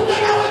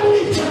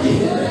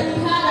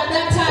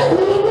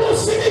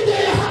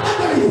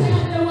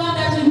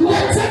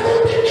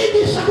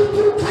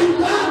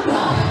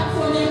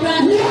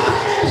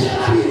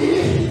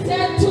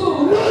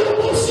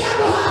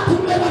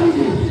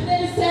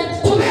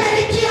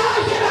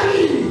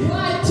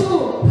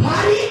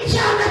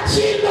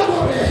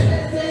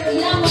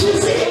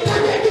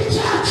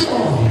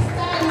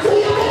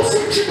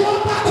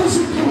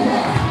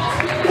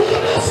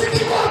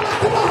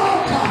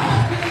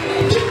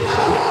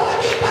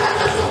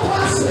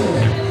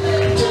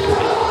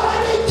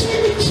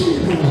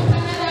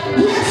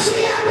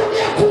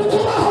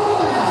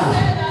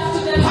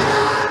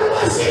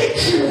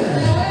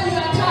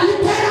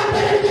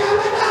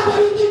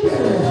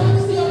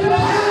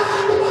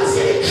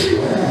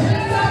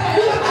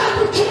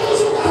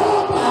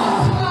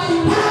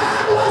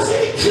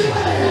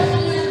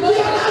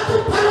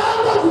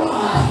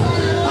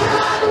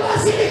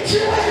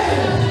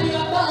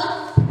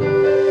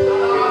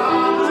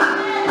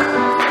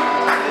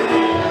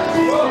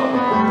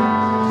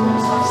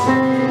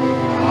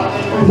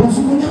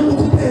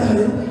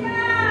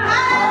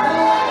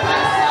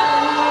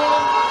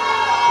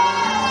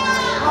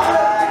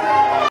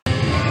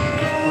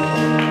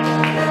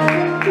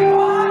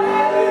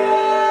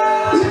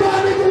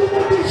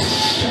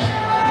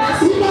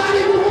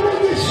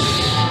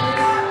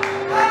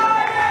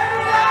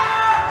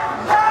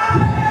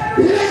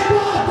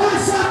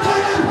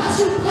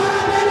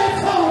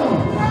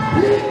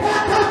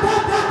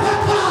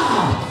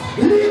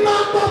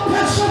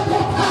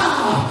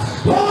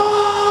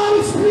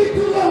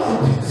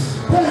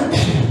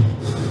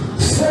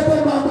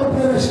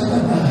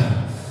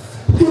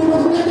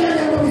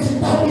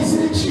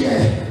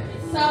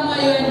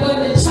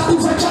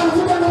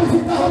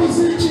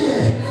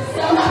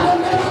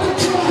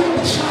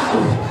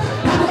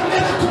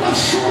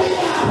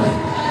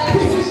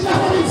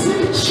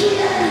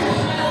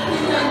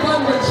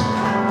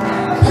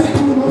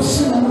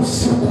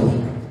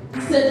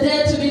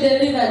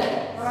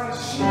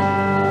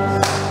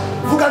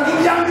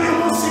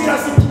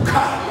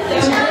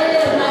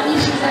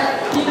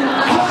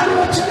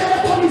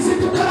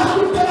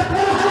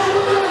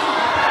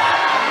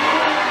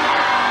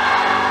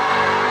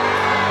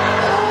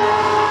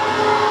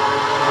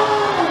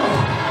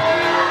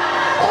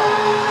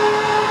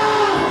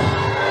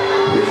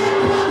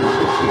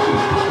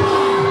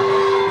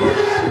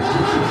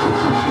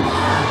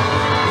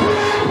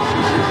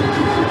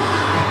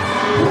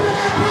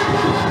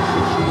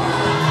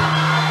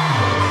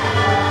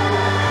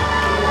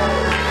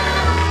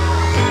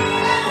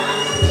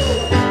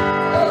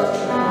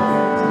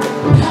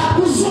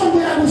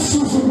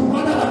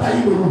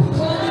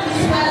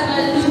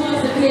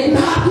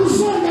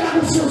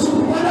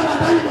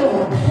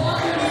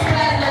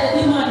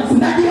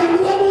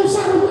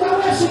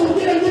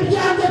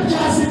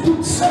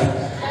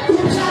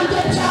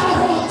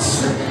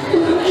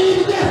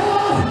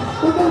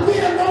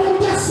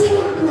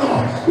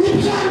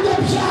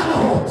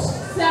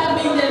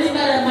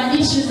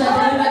 issues are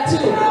delivered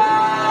too.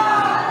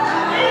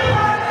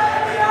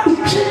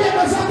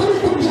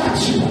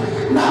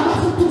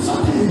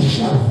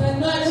 The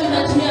anointing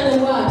that hear the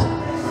word.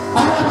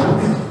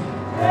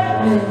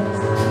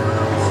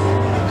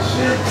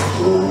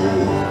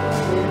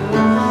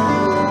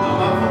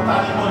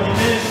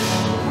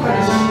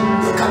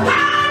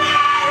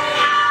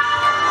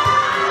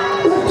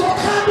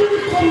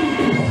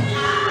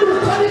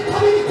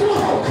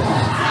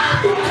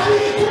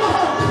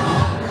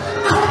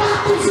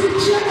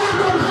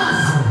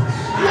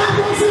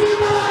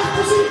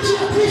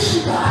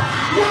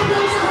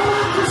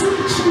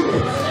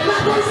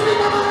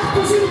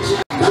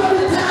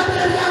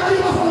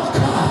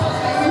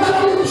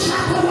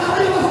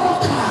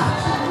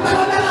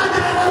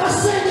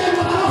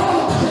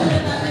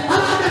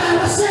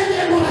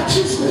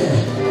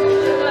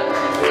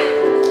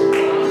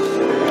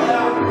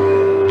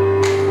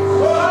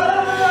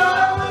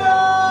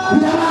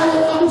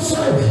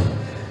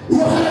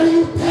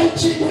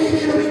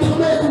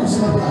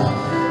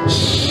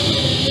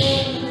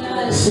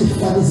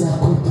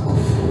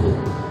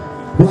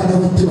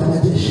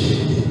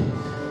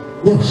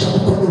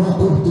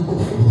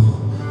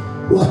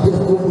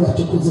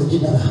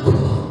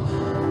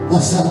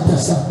 Asante,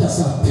 asante,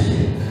 asante.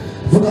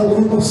 Vuga ngo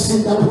uyu munsi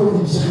ndaruhura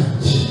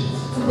ibyanjye.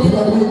 Vuga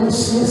ngo uyu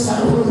munsi Yesu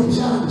aruhura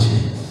ibyanjye.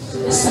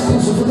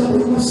 Sakuza uvuga ngo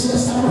uyu munsi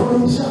Yesu aruhura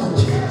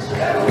ibyanjye.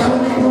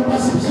 Ndabona ingumba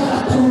zibyara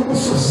kuri uyu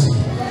musozi.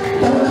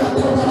 Ndabona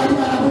abakobwa bari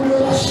barabuye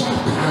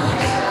bashaka.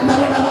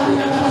 Ndabona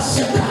barira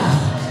baseka.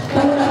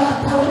 Ndabona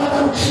batawe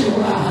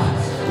bagarukirwa.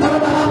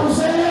 Ndabona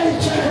babuze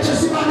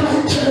icyerekezo Imana ibaha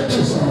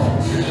icyerekezo.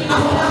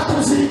 Aho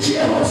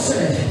bakuzirikiye hose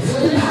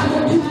ntabwo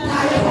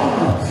byitayeho.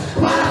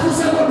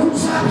 Baravuze ngo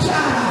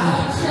ntuzabyara,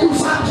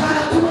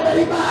 uzabyara kubera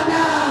Imana.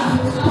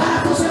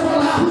 Baravuze ngo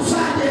ntaho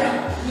uzagera.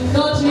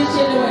 Not reach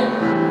anywhere.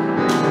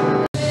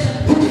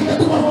 Tugiye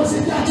kubahoza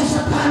ibyacu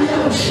Satani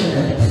yaroshe.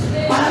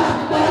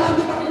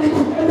 Barababwira ngo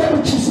nimugende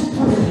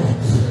mukizipure.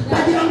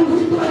 Bagira ngo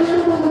uhinduranye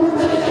n'umuntu mu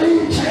ntebe yari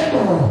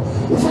yicayemo.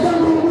 Uvuga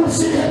ngo uyu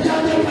munsi ibihe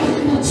byanjye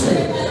birahindutse.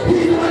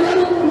 Hinduranye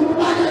n'umuntu mu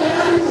mwanya yari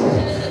arimo.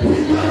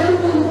 Hinduranye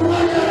n'umuntu mu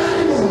mwanya yari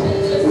arimo.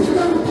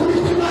 Uvuga ngo ukuri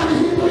kw'Imana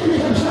ihindura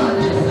ibihe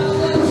byanjye.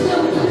 Uvuga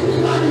ngo ukuri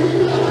kw'Imana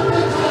ihindura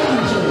amateka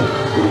yanjye.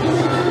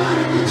 Ukuri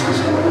kw'Imana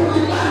yicaje mu wundi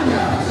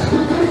mwanya.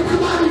 Ukuri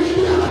kw'Imana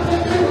ihindura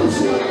amateka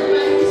y'ubuzima.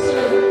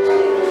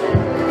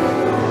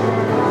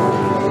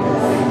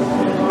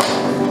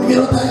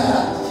 Iminota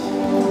yawe.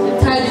 The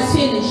time is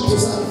finished.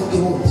 Tuzabivuga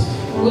ubundi.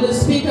 We'll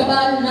speak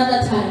about it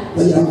another time.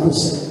 Bagira ngo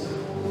musenge.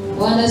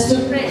 Want us to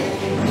pray.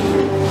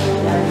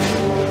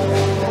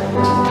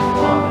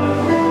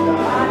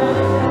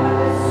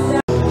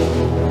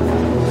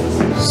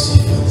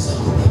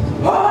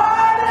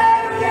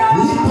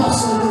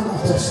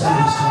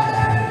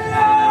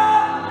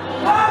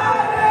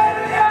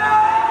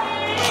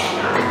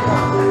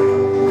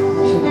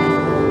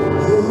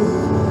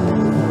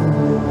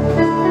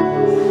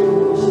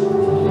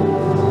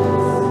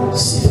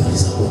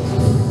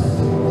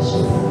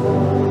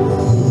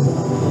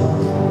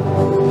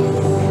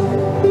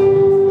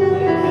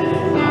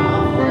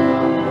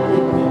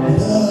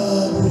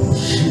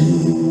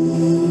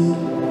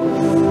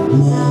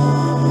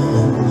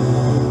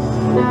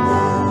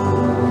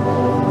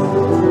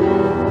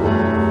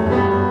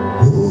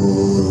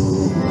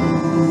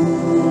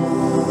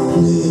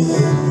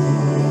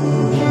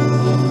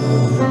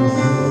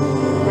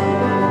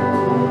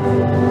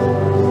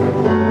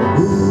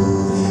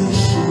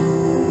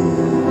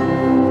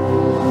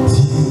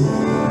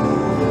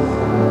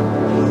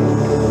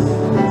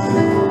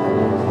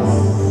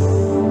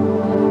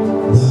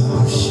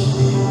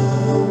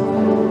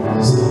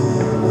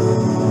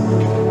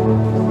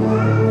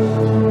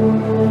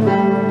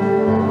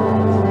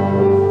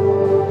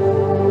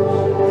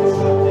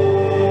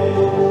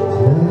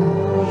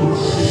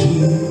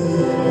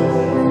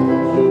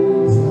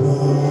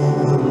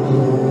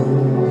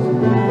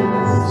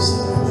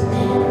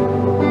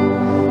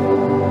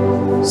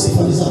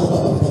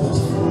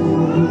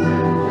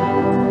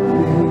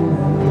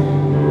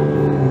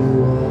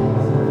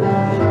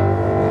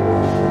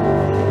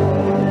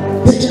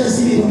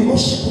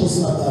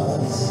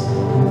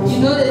 You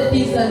know the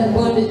things that are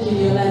bondage in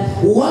your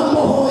life. The one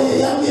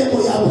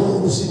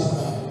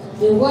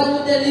who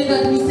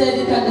delivered me said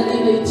he can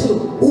deliver you too.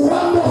 The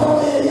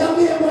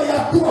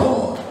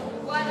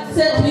one who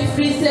set me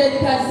free said he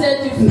can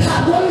set you free. I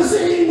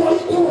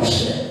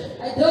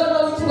don't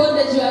know which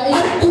bondage you are in.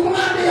 But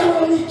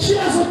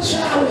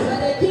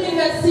the king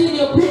has seen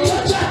your problem.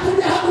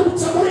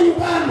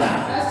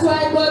 That's why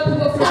God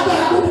people from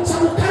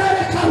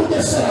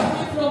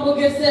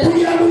Bugesera.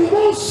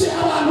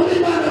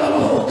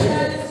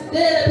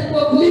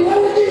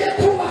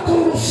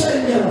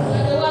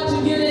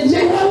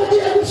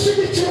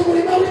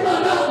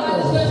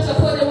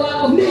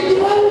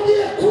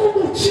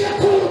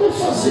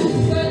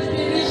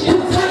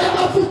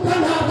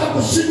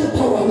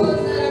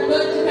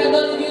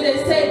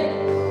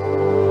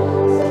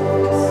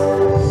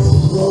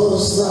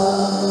 Rosa,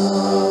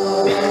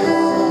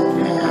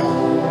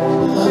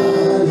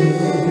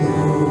 hallelujah.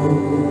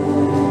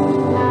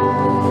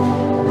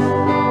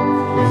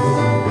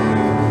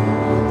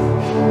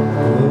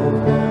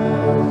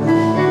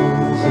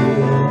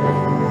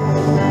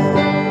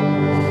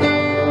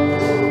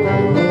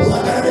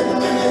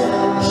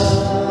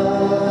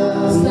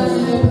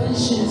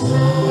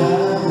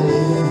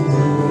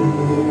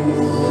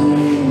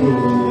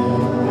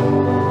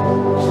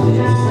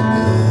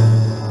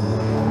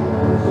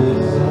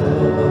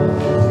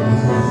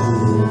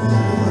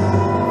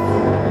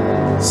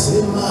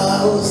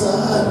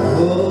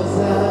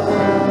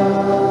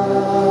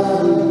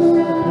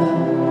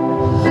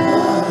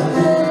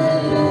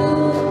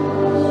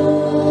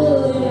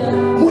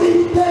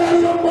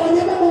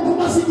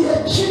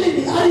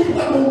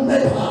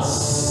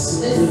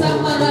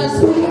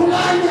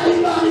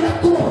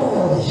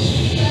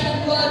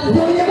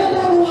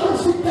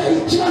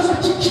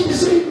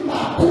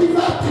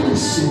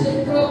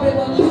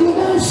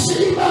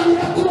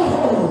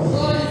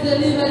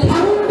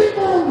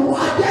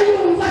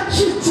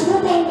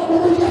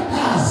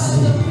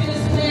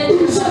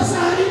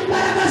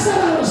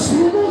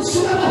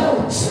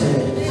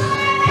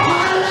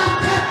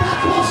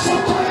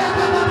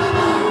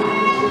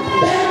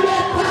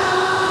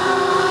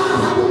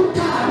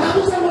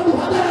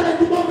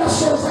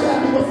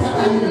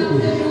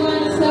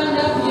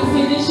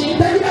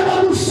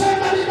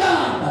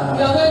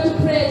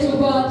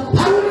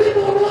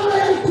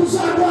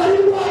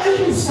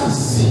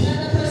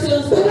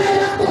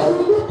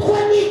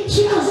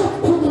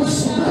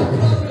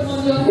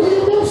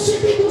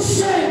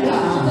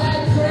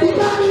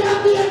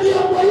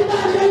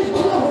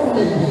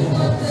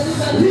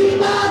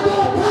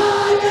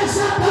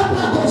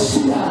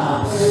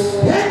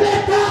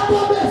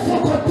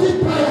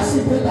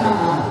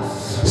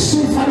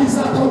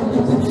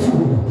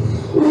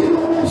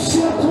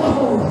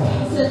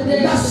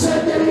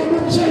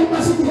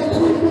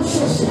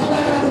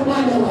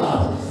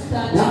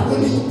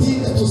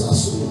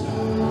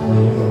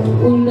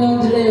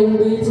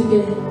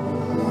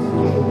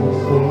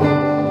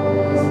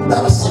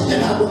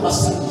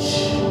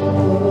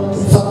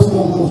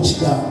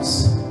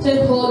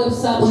 Take hold of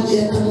someone.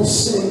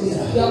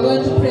 You are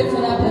going to pray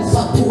for that person.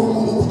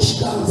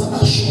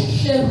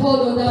 Take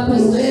hold of that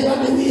person.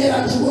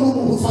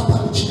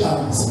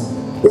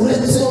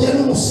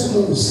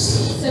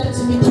 Accept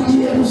me.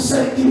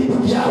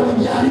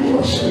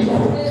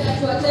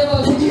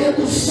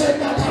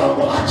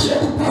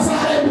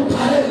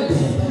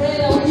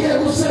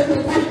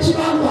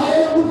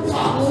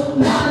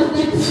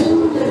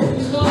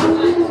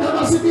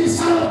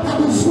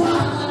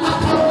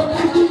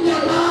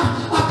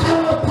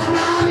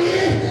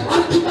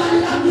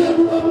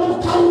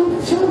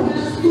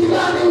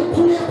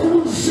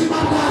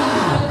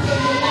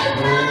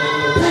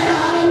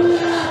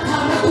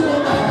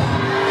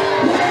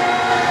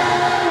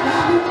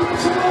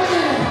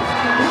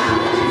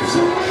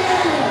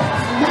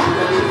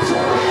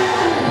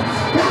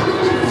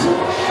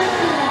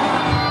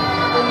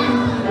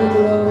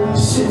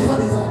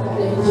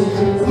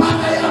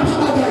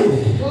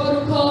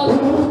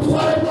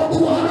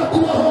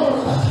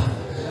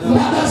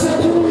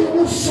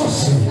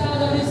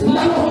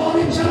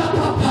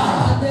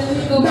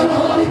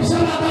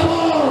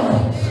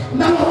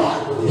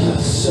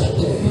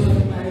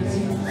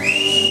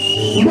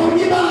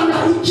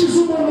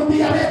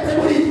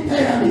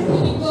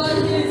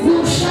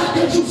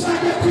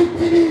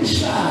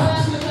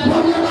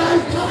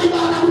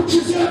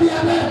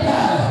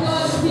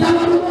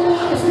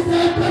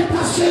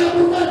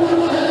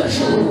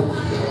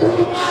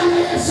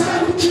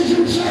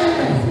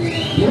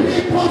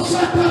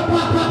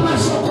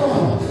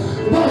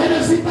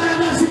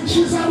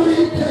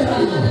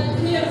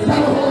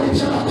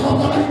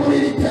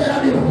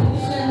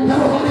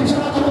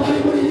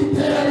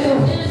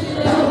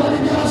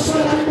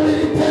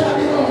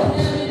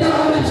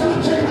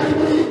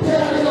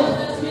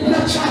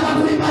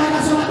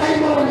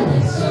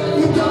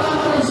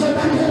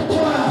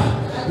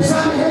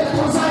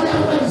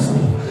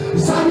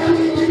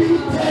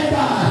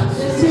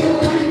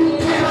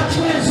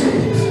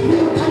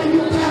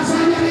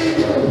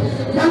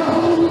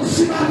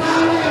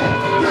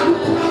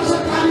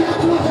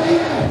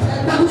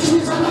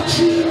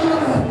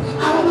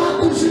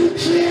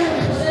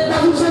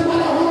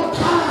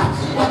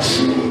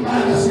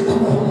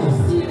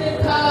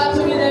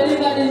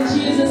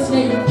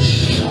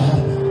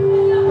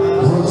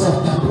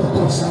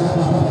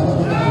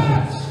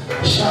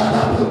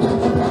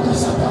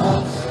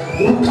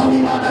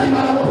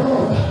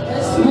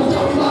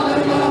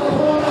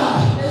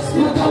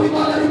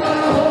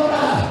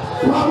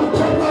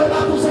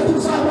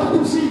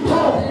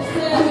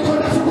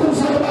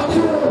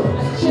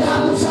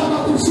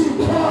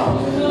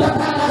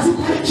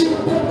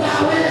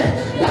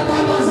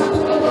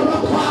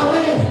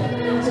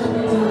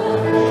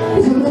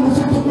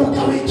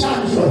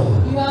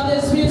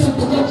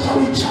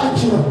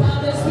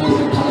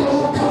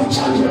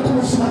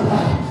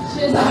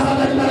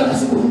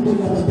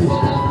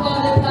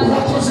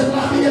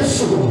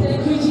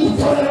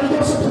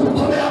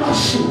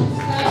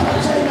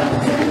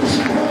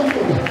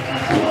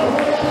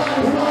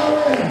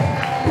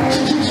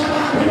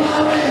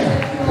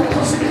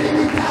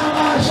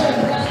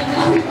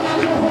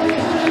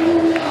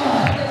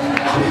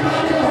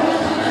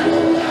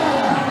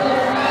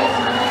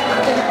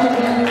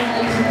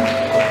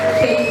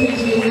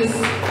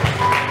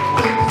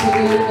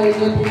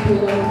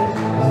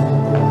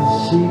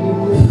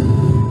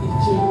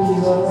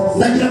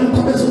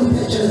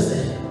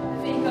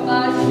 Think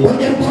about it.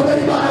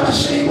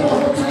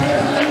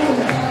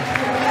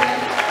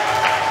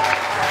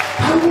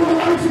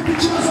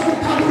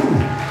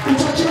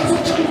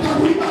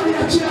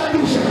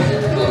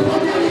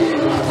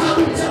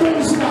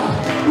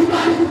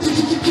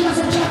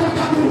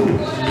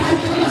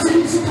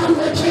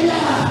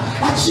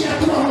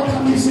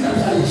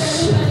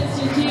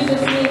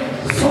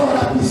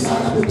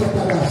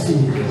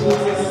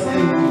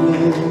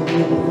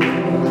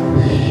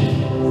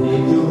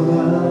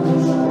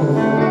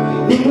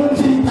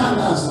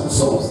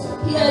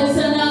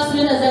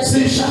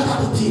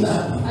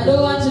 I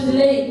don't want to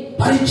delay.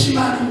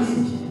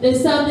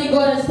 There's something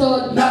God has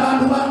told me.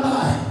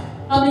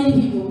 How many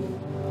people?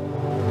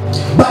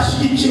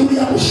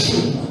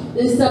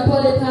 They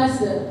support the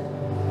pastor.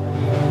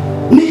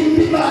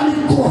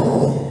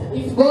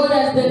 If God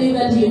has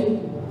delivered you,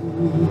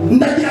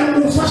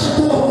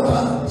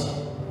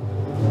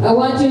 I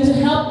want you to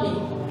help me.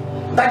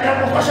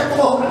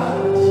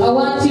 I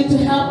want you to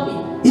help me.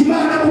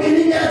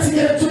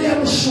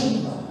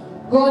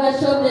 God has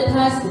shown the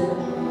pastor.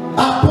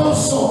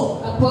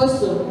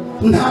 Apostle.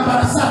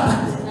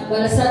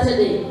 Number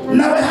Saturday.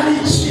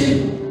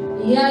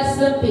 He has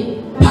something.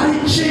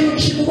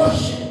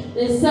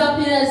 There's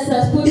something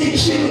that's put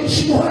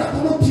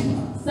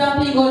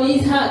something on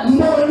his heart.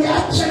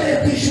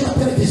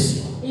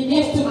 He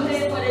needs to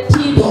pay for the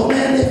TV.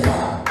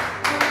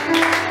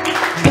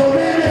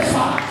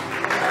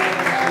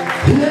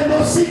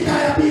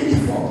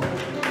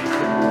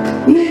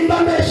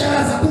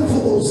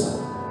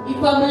 If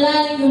I'm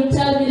lying, you'll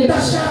tell me the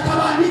truth.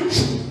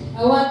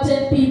 I want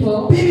 10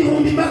 people.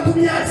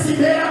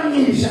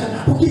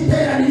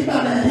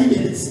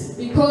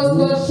 Because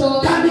God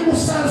showed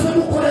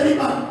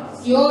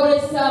you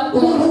always serve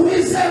God.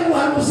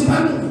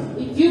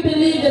 If you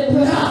believe the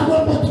prophet,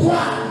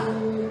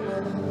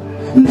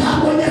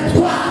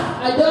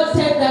 I don't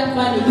take that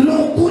money.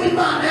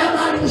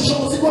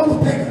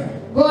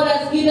 God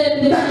has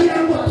given the money.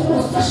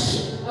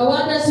 I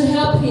want us to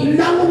help him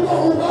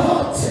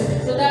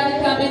so that he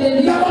can be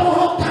delivered.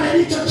 So that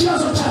he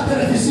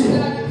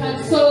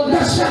can solve it.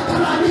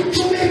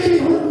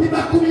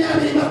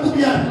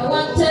 I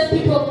want 10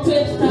 people,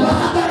 20,000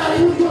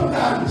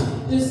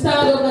 to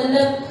stand on my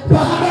left.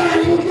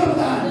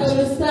 They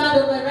will stand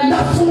on my right.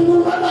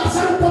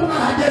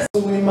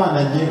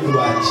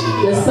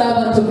 The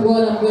servant of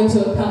God, I'm going to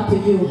come to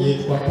you.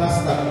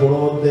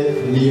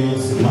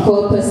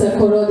 Called Pastor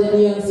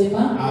Kuruhimbi.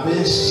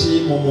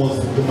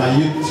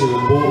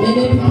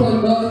 Many people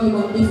know him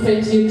on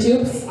different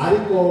YouTubes.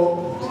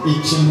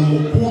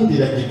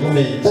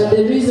 But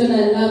the reason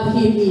I love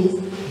him is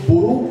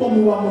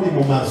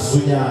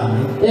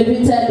every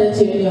time that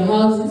you're in your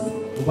houses,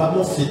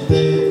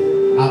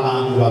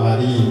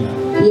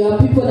 you have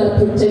people that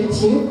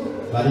protect you.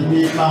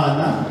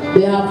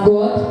 They have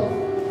God.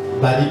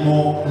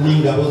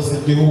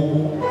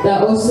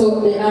 That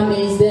also the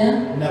army is there.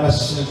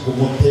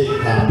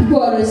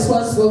 People are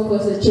responsible for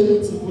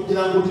security.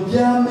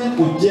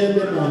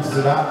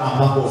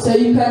 So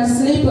you can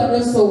sleep and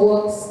also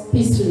walk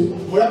peacefully.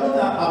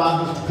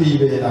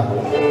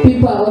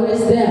 People are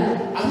always there.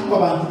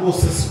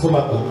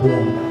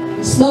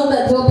 It's not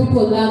that all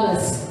people love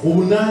us.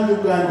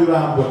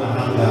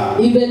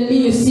 Even me,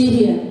 you see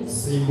here.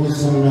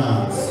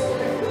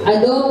 I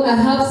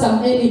have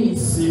some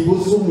enemies.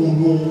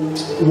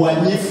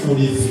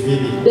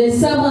 There's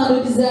someone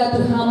who desires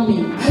to harm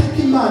me.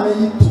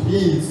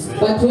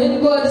 But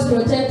when God is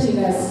protecting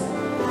us,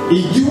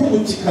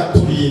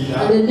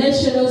 and the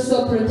nation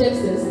also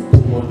protects us,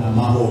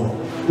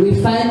 we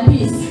find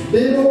peace.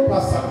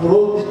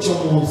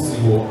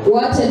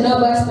 What a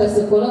noble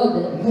Pastor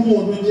Kuruhimbi.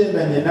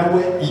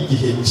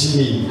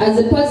 As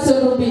a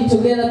person who's been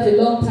together for a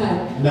long time,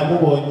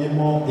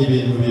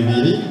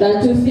 there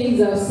are two things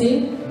I've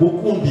seen.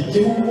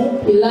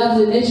 He loves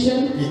the nation.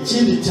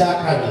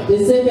 The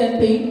second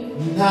thing,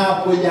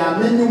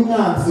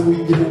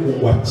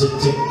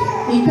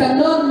 he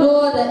cannot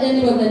know the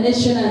enemy of the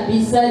nation and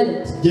be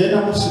silent.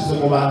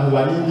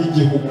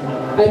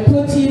 I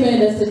put him in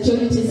the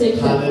security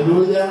section.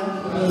 Hallelujah.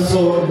 So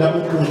I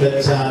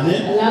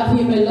love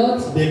him a lot.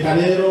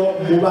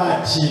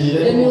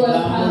 Everyone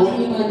love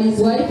him and his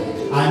wife.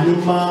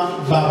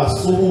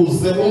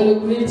 They will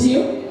greet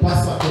you.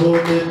 Pastor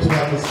Claude,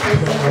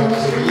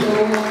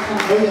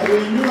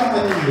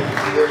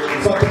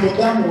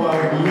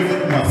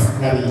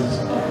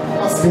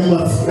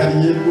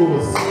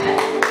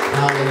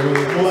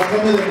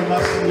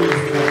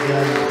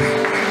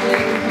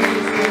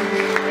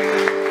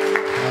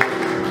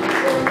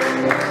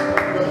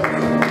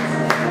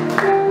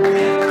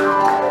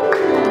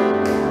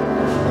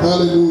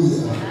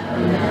 Hallelujah.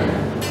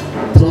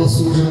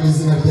 Transfusion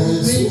is in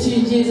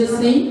in Jesus'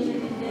 name.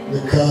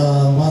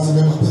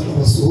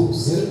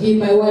 Give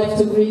my wife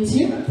to greet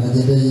you.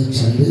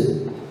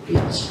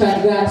 She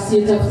can go and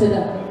sit after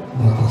that.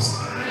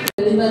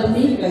 Delivered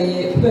me.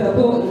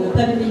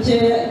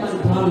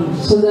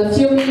 So the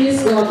few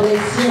minutes, God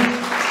bless you.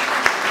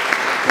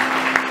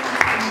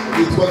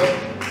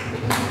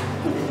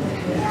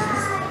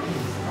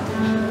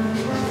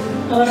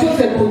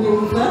 Aravuze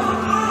kunyumva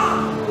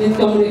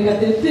nitwa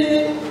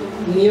Murakoze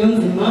niyo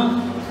nzima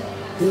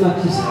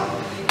imakije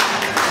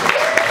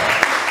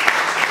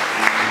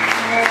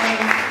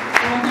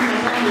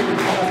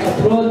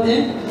P.Claude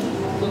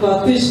tukaba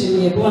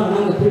twishimiye kubana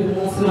namwe kuri uyu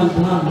munsi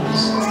waduhamagara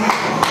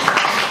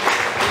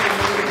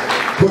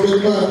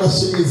Kuruhimbi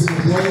amashimwe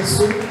ya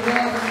Yesu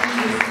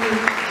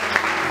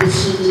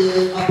dushimiye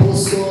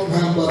Apostle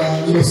Kmpala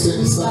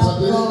Innocent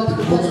Saturday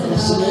tukubona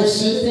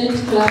amashimwe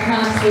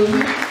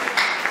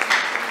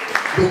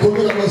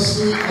dukomera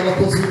amashyi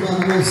abakozi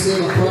b'Imana bose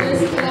bakora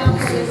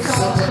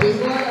Saturday.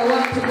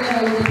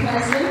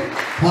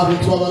 Ntabwo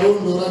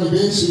twabarondora ni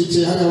benshi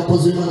bicaye hano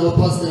abakozi b'Imana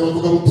abapasiteri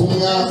bavuga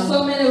ubutumwa. So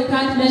many we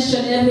can't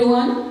mention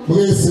everyone.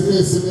 Mwese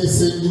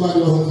Imana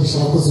ibahungisha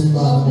abakozi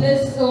b'Imana. God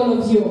bless all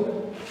of you.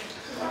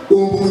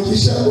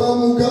 Umugisha wa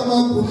mugama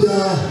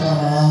kuryaha,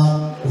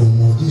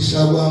 umugisha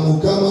wa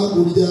mugama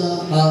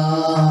kuryaha.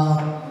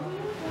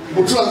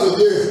 Mucuranze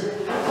byeze.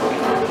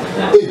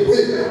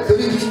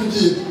 Tari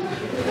gicugiye.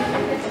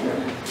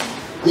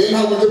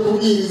 Ntabwo nje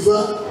kubwiriza.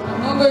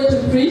 I'm not going to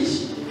preach.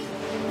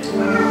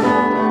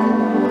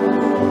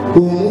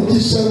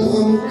 Umugisha wa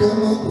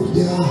mugama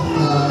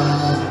kuryaha,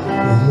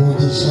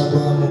 umugisha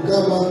wa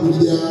mugama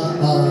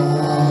kuryaha.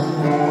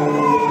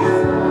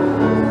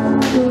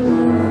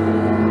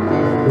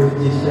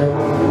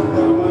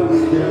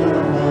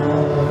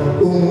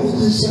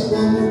 Umugisha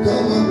wa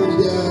mugama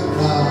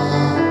kuryaha,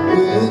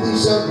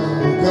 umugisha wa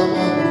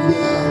mugama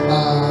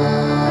kuryaha.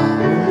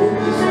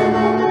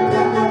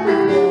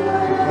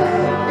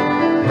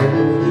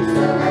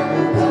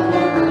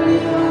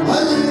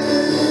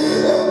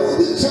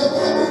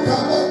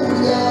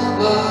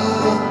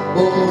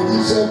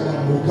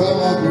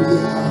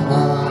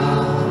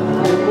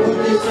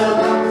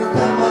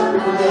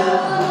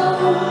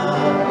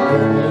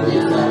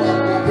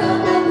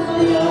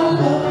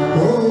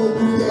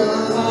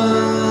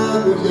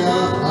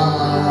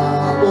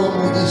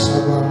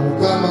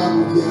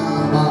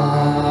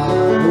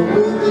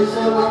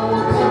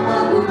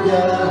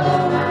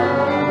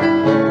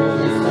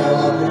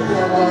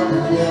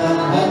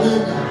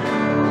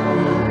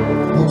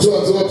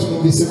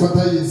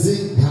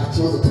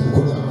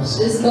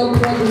 There's no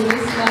problem.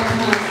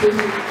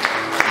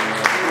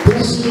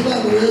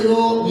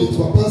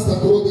 Pastor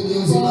Claude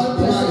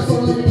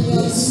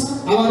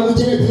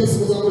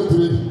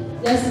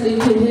Just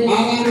lift your head.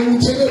 Just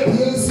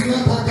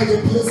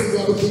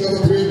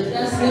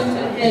lift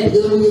your head.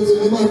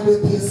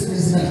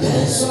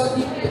 God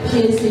give you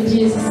peace in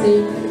Jesus'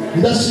 name.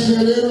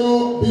 Ndashimira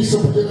rero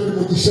Bishop General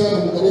Mugisha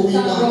umugabo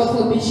w'Imana. Thank God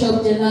for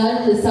Bishop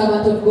General, the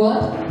servant of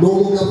God. No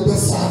umugabo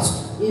udasanzwe.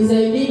 He's a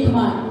unique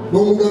man. No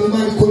umugabo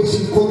Imana ikoresha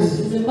ibikomeye.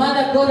 He's a man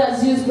that God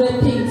has used great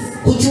things.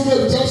 Ku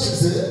cyumweru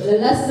cyashize The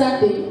last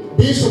Sunday,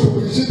 Bishop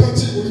Brigitte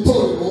akigura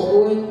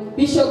itorero, when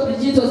Bishop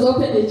Brigitte was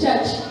opening the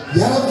church,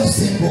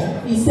 yaravuze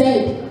ngo he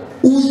said,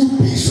 uyu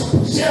Bishop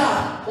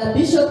Gerard the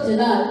Bishop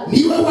General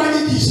niwe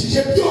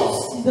wanyigishije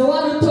byose. is the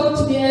one who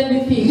taught me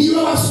everything.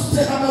 Niwe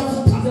wasutseho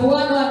amavuta. The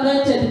one who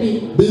anointed me.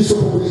 Bishop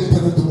Brigitte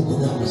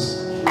ntumukomeye amashyi.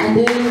 And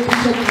then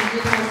Bishop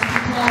Brigitte has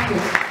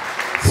spoken.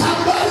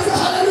 Somebody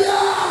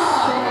hallelujah.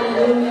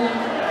 Hallelujah.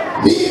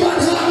 Niba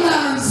nta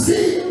mwanzi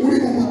uri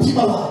mu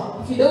mutima wawe,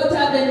 If you don't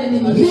have any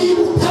enemy,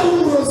 niba utari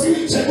umurozi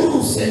wicaye mu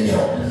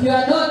rusengero, if you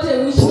are not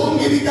a witch,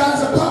 tunga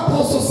ibiganza kwa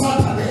Apostle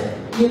Satane.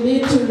 you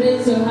need to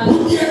raise your hand.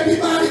 Ugende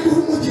Imana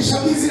iguha umugisha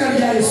mu izina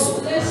rya Yesu.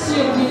 Bless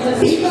you, Jesus.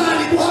 Imana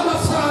iguha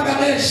amafaranga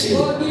menshi.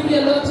 God give you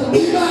a lot of money.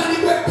 Imana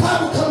iguhe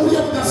kwaguka mu buryo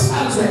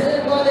budasanzwe.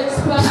 Let God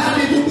expand.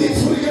 Kandi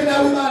ntubwifurije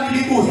nawe Imana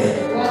ibiguhe.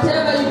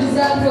 Whatever you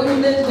desire for you,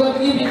 let God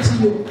give it to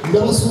you.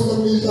 Ndabasuhuza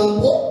mu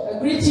ijambo. I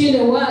greet you in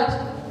the word.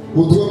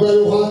 Ubutumwa bwa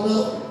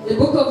Yohana The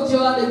book of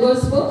John, the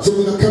Gospel,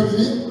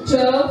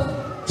 12,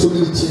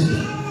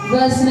 12:19.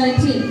 verse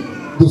 19.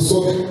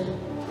 Dusome.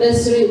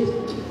 Let's read.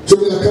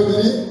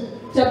 12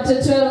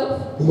 Chapter 12,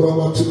 umurongo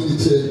wa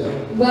 19.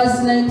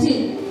 verse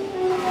 19.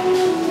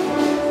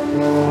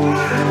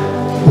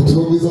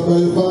 Ubutumwa bwiza bwa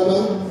Yohana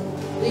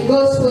The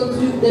Gospel,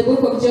 the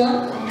book of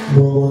John,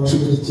 umurongo wa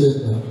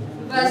 19.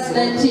 verse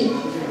 19.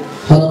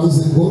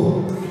 Aravuze ngo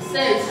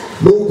Says,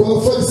 nuko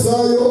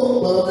abafarisayo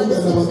what baravugana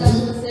the bati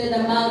disciples said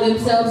among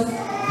themselves,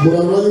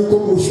 murarora yuko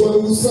murushwa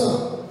n'ubusa.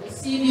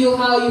 see you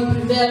how you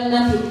prevail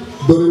nothing.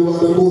 Dore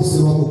rubanda rwose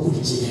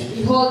bamukurikiye.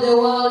 Behold, the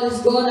world is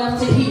gone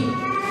after him.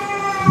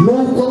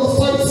 Nuko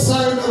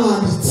abafarisayo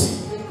n'abanditsi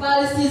The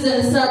Pharisees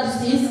and the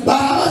Sadducees,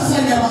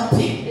 barabazanya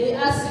bati they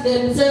asked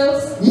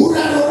themselves,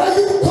 murarora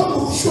yuko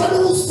murushwa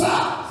n'ubusa.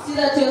 see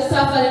that you are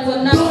suffering for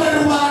nothing. Dore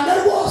rubanda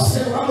rwose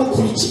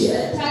bamukurikiye.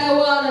 The entire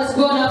world has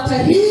gone after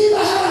him. Niba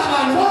hari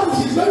abantu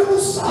baruhijwe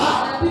n'ubusa,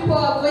 And people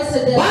have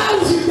wasted their life.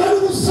 baruhijwe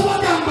n'ubusa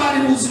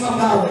bagambanira ubuzima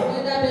bwawe,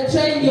 When they are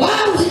betraying you,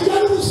 baruhijwe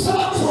n'ubusa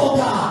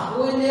bakuroga,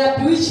 when they are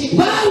bewitching you,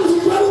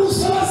 baruhijwe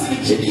n'ubusa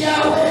bazirikira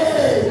iyawe.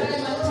 time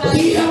and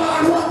time, Iyo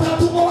abantu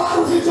batatu ngo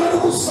baruhijwe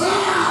n'ubusa,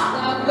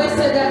 they have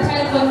wasted their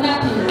time for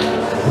nothing.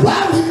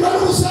 baruhijwe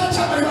n'ubusa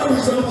cyangwa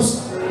baruhijwe n'ubusa.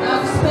 They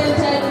have spent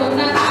time for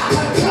nothing.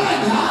 Aka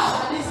kanya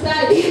At this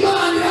time,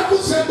 Imana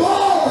iravuze ngo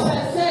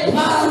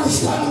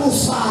barushwa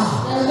n'ubusa.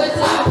 they wasted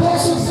their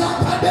Apostle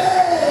Satane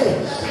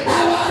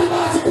abari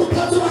bazi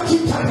kutazubaka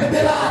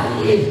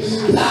ikatedrali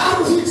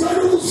baruhijwe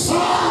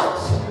n'ubusa.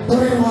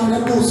 Dore rubanda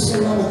rwose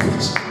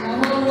bamukurikiye.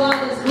 The whole world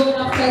has gone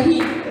after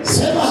him.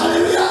 Sema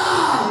haleluya.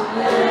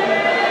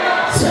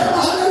 Sema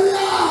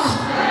haleluya.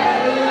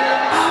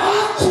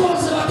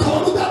 Abakubaze bakaba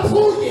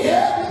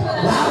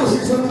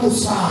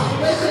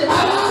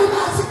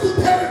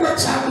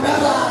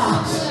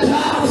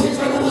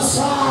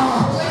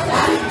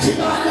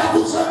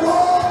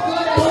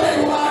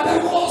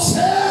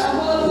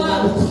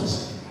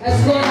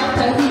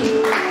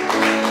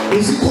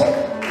uziko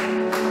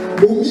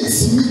mu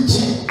minsi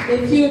mike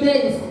a few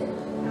days.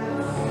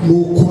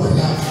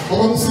 nukubara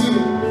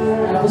abamusirimu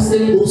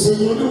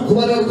urusengero ni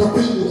ukubara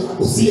rukakwinjira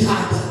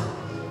uzihata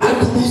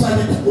ariko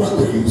ntuzajye kugura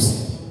kuri yusi.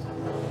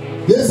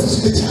 Yesu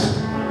ashimwe cyane.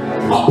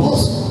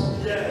 Apostle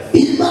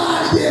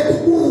Imana igiye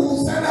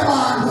kuguhuza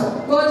n'abantu.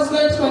 God is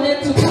going to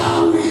connect to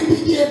Kuruhimbi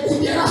igiye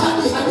kugera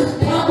hano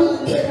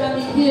habuke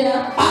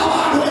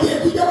abantu bagiye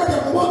kujya bajya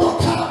mu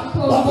modoka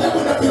bavuye ngo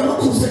ndabwira no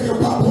ku rusengero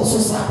kwa Apostle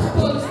Saka.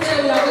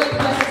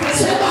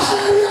 Sema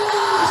haleluya.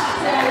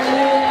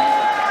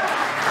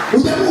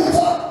 Ujya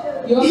mwumva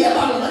iyo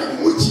abantu bari mu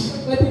mujyi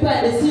when people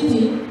are in the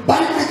city,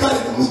 bari muri kare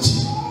mu mujyi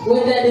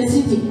when they are in the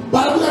city,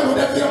 baravuga ngo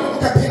ndabwira no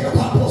mugatenga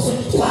kwa Apostle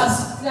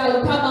Gitwaza. they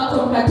will come out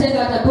from Katenga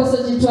at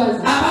Apostle Gitwaza.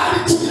 Abari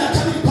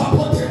 12 kwa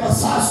Apostle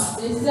Masasu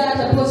They say at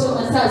Apostle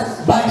Masas.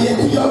 bagiye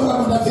kujya bavuga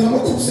ngo ndabwira no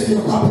ku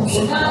rusengero kwa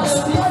Apostle Now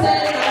Gitwaza. they'll be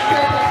saying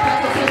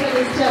at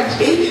the church.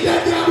 Ibi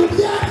ndagira ngo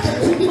byandike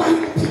ku ndiba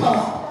y'umutima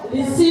wawe.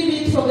 Receive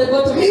it from the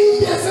bottom.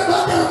 Nigeze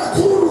bagaragara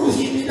kuri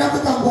Kuruhimbi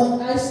ndavuga ngo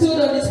I stood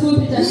on the school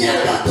pit and said,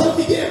 nyagato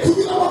igiye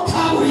kunyuramo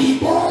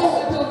kaburimbo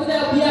over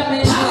there will be a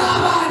man. hari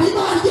abantu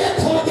Imana igiye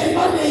kongera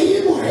ibane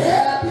yimure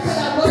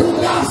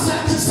kubwa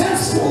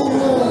successful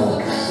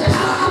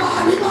hari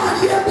abantu Imana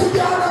igiye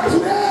kujyana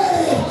kure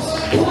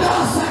kubwa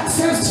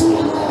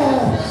successful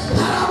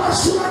hari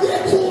amashuri agiye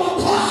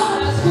kubakwa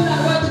School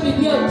are going to be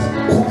built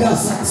kubwa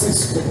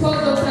successful.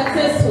 because of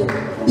successful.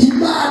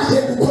 Imana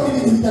igiye gukora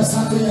ibintu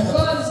bidasanzwe nyagato.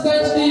 God is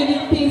going to do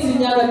unique things in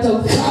Yagato.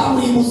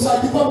 kaburimbo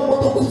uzajya uva mu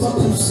modoka uza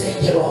ku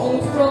rusengero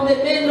And from the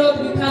main road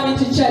we come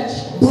into church.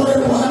 dore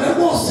uruhande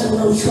rwose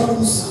rurarushywa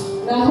n'ubusa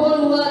The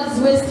whole world is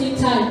wasting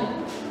time.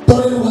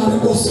 dore uruhande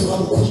rwose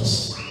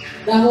rurarukurikiye.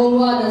 The whole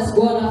world has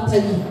gone after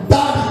you.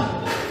 dani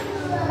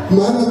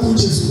mana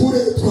dukize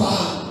uburetwa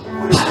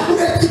hari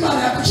uburetwa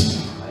Imana yadukize.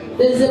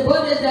 There is a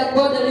bondage that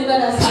God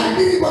delivered us hari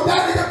from. indirimbo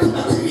dani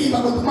gakunda kuririmba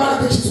ngo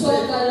Imana dukize Song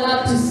uburetwa. I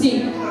love to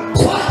sing.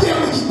 twagiye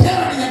mu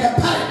giterane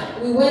Nyagatare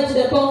We went to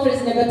the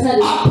conference in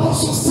Nagatari.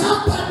 Apostle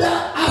Sampada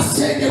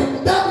asengera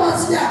umudamu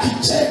wazi imyaka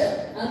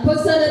 9 And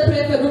Pastor the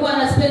prayed for the woman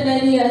has spent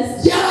 9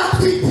 years. yari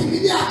atwite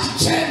imyaka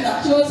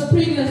 9 She was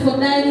pregnant for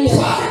 9 years.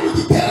 twari mu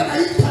giterane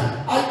yitwa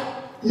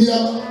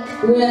Mirama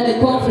We were at the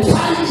conference.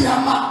 twari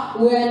Mirama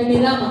We were in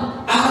Milama.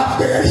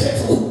 aravuga yari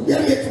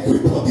hepfo kuri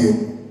podium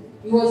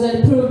He was at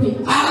the pulpit.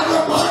 aravuga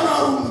ngo hano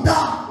hari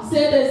umudamu He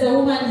said there's a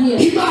woman here.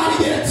 Imana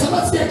igeretse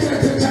amasiya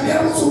kirekire cyane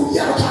yarabuze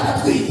urubyaro kandi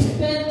atwite.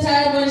 Spend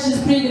time when she's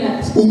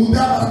pregnant.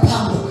 umudamu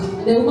aratambuka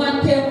The woman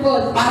came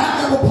forth.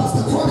 aravuga ngo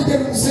Pastor Claude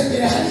genda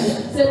umusengere hariya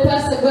Said,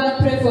 Pastor, go and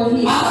pray for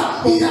him.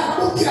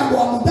 aramubwira ngo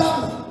wa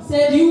mudamu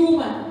Said, you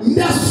woman,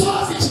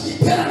 ndasoza iki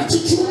giterane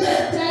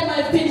cy'icyumweru time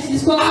I finish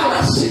this conference,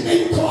 arashimye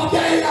yuko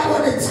wabyaye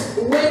yabonetse.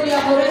 when you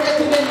have already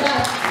given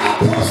back,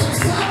 Apostle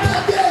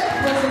Sampada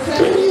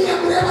uriya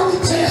mureba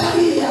wicaye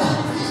hariya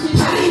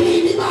hari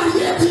ibintu Imana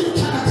igiye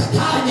kwirukana aka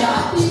kanya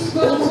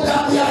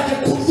umudamu yaje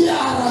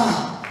kubyara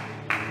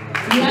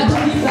you have to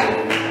give back.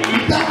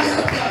 umudamu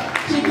yarabyara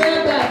She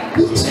gave back.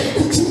 wicaye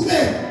ku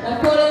cyumweru The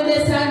following day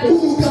Sunday,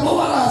 umugabo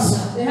waraza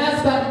the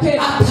husband came.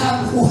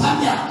 atanga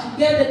ubuhamya She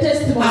gave the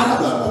testimony.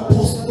 aravuga ngo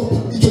Apostle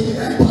icyo gihe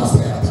ari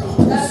pastor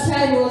yaratanga That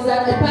time he was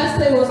at the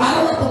pastor was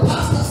aravuga ngo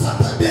Pastor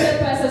Saturday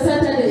Pastor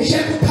Saturday. ije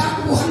gutanga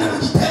ubuhamya mu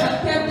giterane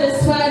Kept the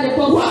fire in the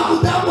wa conference.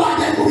 mudamu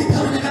wanjye ari mu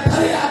bitaro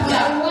Nyagatare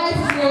yabyara My wife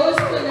is in the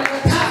hospital.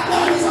 And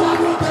kabariza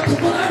abantu batatu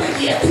mbona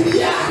agiye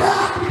kubyara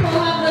people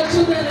have no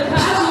children in the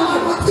hari house.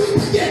 abantu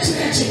batwite igihe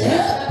kirekire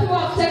People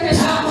have taken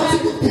ntabwo time. azi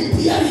gutwite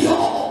iyo ariyo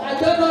I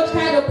don't know what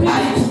kind of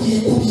ariko people ugiye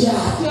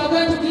kubyara you are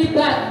going to give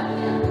back.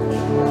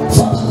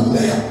 fata ku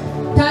nda yawe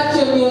Touch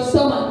on your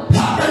stomach.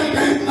 ntabwo ari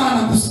inda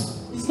y'umwana gusa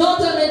It's not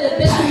only the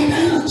hari baby. inda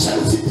y'ubukene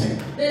ufite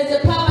There's a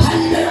power. hari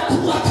inda yo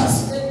kubura akazi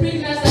The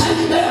pregnancy. hari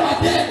inda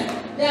y'amadeni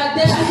They are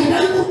hari inda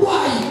dead.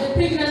 y'uburwayi The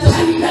pregnancy.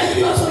 hari inda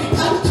y'ibibazo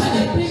bitandukanye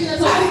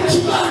ariko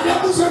Imana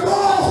yavuze ngo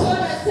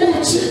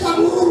ukiva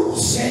muri uru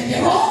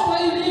rusengero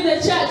When you leave the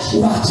church,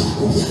 urakira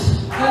kubyara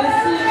you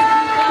receive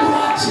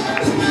urakira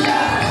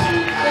kubyara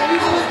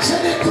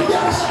abakene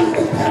kubyara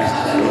hadukupere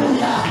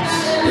haleluya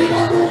niba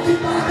numva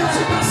imbaraga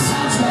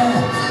zidasanzwe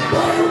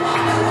dore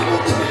umwana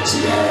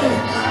wamukurikiye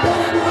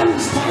dore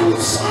mwaruswa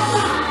rusa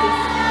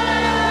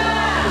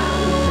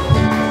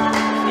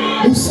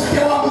musenge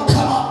wa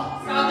mukama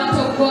servant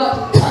of God.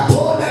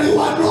 katone ari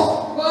wano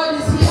God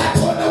is here.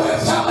 katone we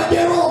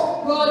cyamagero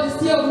God is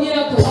here of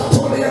miracles.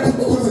 katone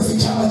yakugukoze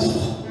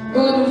cyamagero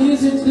God will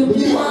use you to do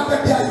miracles mwibanga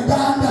bya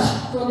Uganda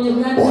from your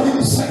grandmother. wali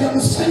musajja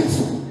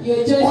musaifu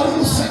Your joy. wali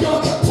musajja wa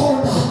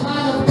Katonda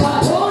Man of God.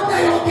 Katonda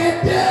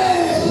yogedde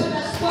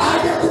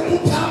ajja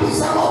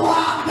kukutambuza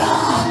mawanga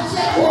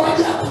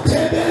ojja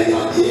kutembera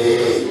enyonyi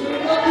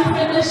No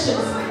different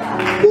nations.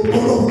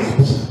 okola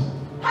obulabi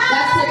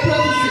That's the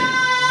prophecy.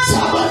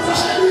 sabaza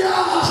haleluya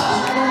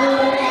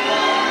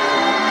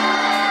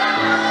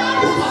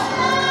uba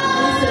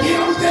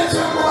ira mugenzi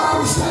wange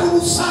wararushwa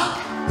n'ubusa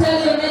Tell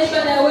your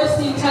neighbor they're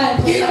wasting time.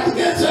 ira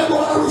mugenzi wange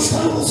wararushwa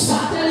n'ubusa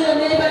Tell your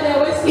neighbor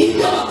they're wasting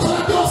ibyo time.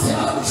 bakora byose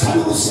bararushwa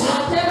n'ubusa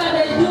Whatever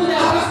they do,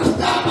 they're wasting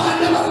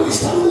abakugambana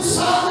bararushwa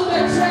n'ubusa time.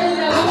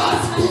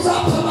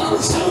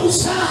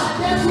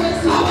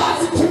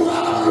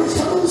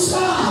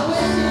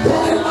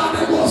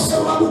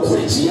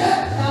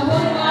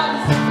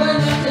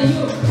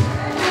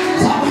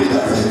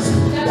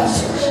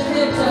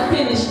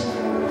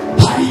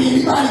 hari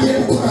ibintu Imana igiye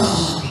gukora.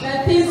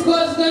 That things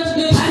God's going to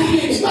do. Hari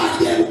ibintu Imana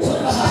igiye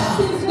gukora.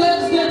 Things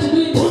God's going to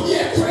do.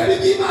 Tugiye kureba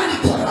ibyo Imana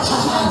ikora.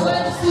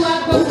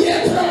 Tugiye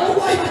kureba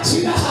abarwayi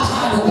bakira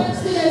ahantu.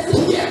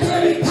 Tugiye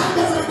kureba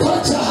ibitangaza bikora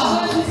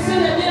ahantu.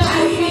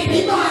 Hari ibintu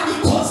Imana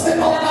ikoze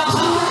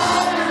nonaha.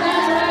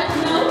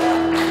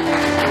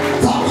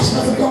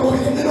 Zamushyize ngo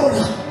biremwe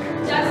nonaha.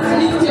 Just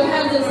lift your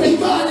hands and say,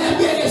 Imana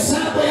yabwiye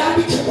Sabo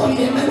yambike ngo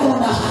biremwe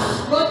nonaha.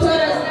 God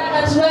told us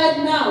that right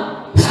now.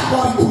 Ntabwo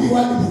ari kuba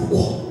iwanyu mu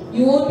rugo.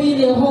 You won't be in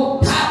your home.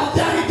 Ntabwo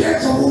byari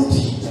iby'ejo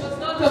bundi. It was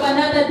not of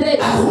another day.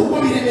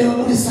 Ahubwo biremewe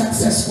muri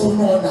successful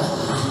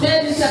nonaha.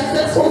 Very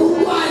successful.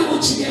 Uburwayi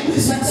buciye muri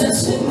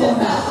successful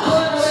nonaha.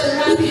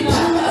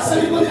 Ibitangaza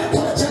birimo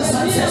birakora cyane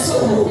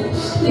successful.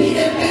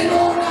 Biremwe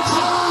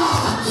nonaha.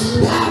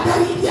 Ntabwo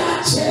ari ibya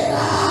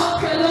kera.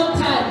 For a long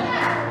time.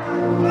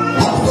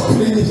 Ntabwo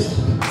kuremera.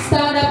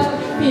 Stand up on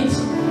your feet.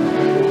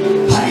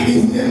 Hari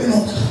ibintu biremwe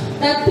nonaha.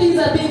 That things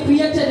are being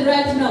created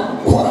right now.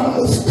 Kora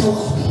mu mufuka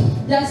wawe.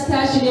 Just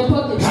cash in your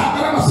pocket. Ntabwo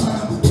ari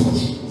amafaranga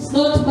gutumye. It's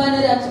not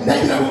money that you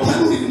Ndagira ngo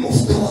mpanurire mu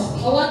mufuka wawe.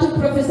 I want to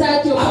prophesy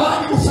to your pocket.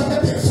 Abandi mufata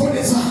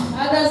telefone zawe.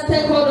 Others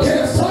take hold of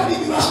Telefone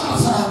ibaha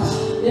amafaranga.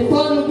 the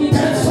phone will give you.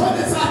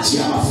 Telefone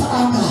zaciye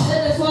amafaranga.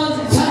 Telephones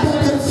is Fata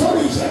telefone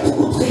ije ku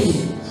gutwi.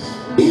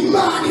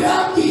 Imana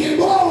irambwiye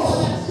ngo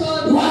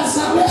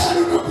wazawe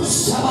hano no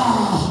gusaba.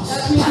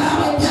 Hari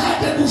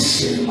abataje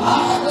gushima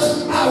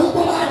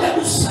ahubwo baje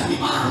gusaba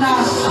Imana.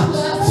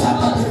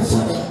 Fata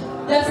telefone.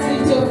 just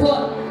lift your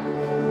phone.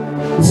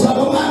 Vuga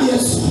ngo Mwami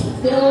Yesu.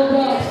 Say, oh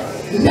God,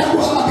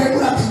 Ndaguhamagaye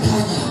muri aka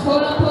kanya.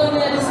 call upon me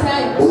at this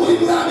time. Uri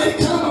muri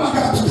Amerika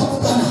n'amagara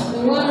tukavugana.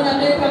 The one in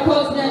America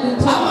calls me and they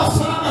talk.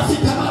 Amafaranga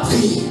afite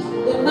amatwi.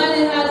 The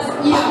money has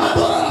ears.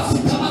 Amadolari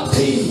afite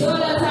amatwi.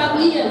 Dollars have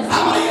ears.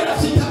 Amayero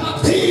afite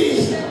amatwi.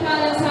 The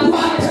colors have Wa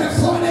ears.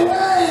 telefone we.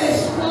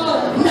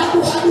 Phone,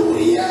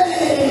 Ndaguhanuriye.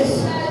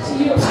 to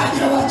you.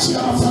 Ntagira wakira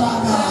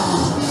amafaranga.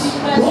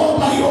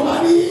 Mobile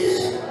money.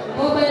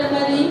 Mobile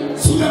money.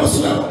 Sura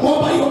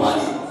mobile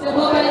money. Say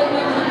mobile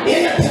money.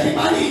 Airtel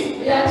money.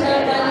 Airtel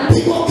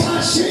money. Tigo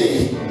cash.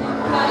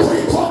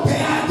 Kuri konti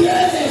yanjye.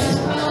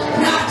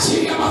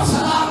 Nakira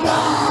amafaranga.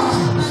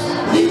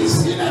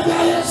 Izina rya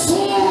Yesu.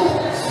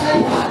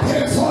 Wa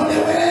telefone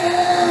we.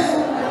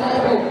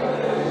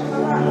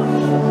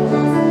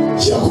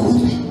 Shyira ku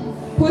gutwi.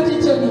 Put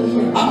it on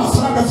your ear.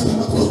 Amafaranga afite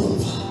amatwi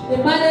urumva. The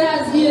money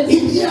has ears.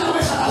 Ibyawe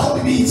hari aho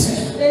bibitse.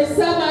 There's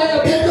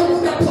somewhere Ejo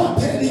bundi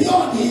apotre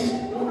Miliyoni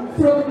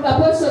from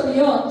Apostle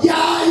Beyond.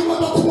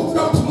 yayibona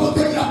kumuvuga utumote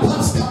ngira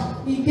Pasika.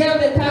 He gave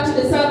the car to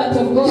the servant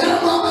of God.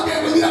 Yaramuhamagaye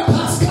ngo ngira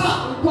Pasika.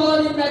 He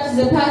called him that is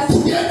a pastor.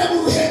 Tugende mu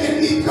ruhengeri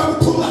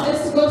n'ivugabutumwa.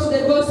 Let's go to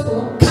the gospel.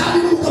 Kandi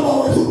n'umugabo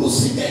wawe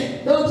nturusige.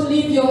 Don't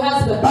leave your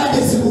husband.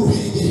 Bageze mu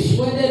ruhengeri.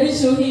 When they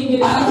reach you, he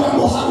gives. Aravuga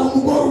ngo hari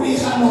umugore uri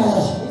hano.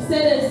 He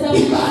said there's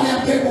something. Imana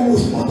yabwiye ngo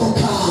muhe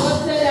imodoka. God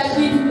said I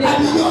give him the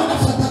Mignonne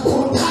afata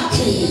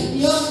kontake.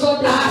 Beyond God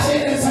the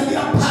Ahereza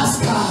ngira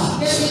Pasika.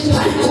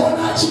 Ariko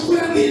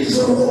nakiguye mu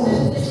ijoro.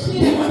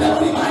 Ndimo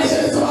ndabona Imana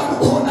ihereza abantu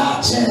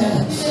kontake.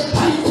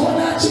 Ariko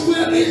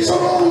nakiguye mu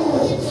ijoro.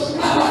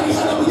 Abari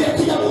hano mugiye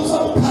kujya muza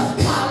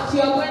guparika. you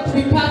are going to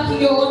be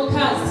parking your own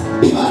cars.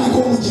 Imana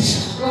ikumugisha.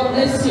 God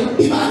bless you.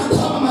 Imana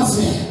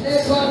ikwamamaze.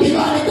 Let God be.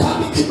 Imana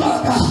ikwambika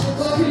imbaraga.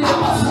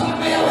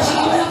 Amafaranga yawe hari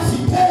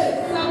abayafite.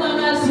 Someone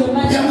has your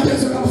money.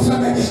 Yamugeze ku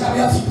mafaranga yawe hari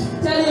abayafite.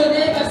 Tell your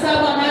neighbor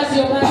someone has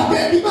your money.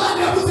 Babebe Imana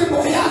yavuze ngo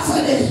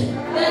yazane.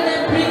 Let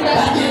them bring that.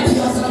 Bagiye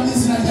kuyazana mu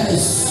izina rya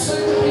Yesu.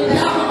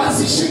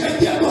 Yamamaza ishinga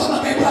rye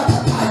duhamagaye muri aka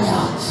kanya.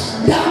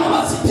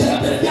 Yamamaza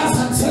iterambere rya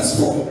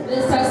successful. The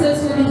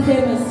successfully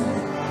famous.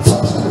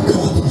 Fata akabuga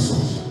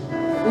waturashoje.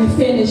 We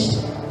finished.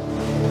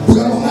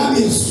 Vuga ngo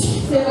Mwami Yesu.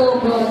 Say, oh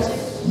God,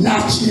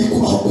 Nakiriye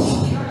kubaho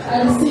kwawe.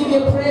 I receive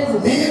your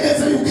praises.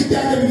 Neza yuko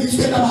ibyanjye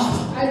bibitswe n'abantu.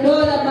 I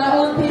know that my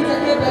own things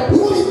are kept.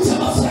 Ubitse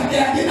amafaranga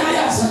yanjye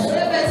nayazane.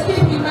 Whoever is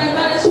keeping my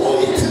money,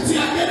 Ubitse inzu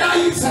yanjye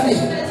nayizane.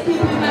 whoever is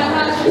keeping my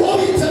heart,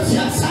 Ubitse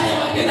fiyansaye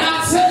wanjye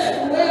naze.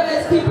 whoever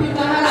is keeping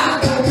my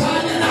heart, Aka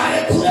kanya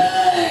narekure.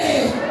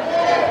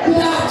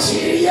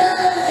 Ndakiriye.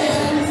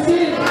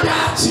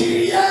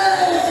 Ndakiriye.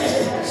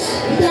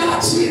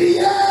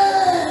 Ndakiriye.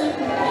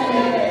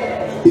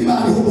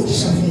 Imana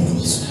ihumugisha n'umuntu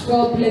wese.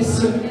 God bless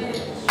you.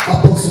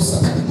 Apostle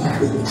Satani Imana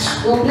ihumugisha.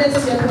 God bless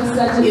you,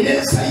 Apostle.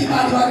 Ineza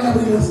y'Imana ibane na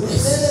buri muntu Let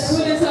wese. the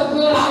goodness of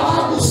God.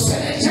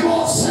 Abagusereje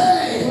bose.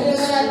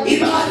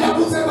 Imana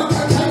yavuze ngo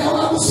aka kanya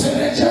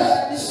wagusereje.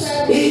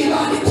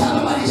 Imana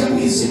ikwamamarije mu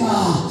izima.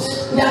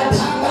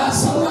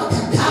 Yatangaza muri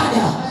aka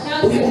kanya.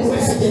 Buri muntu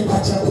wese agiye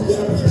kwakira kugira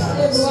ngo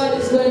bitangaze. Everyone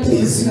is going to.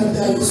 Izina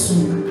rya Yesu.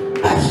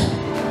 Amen.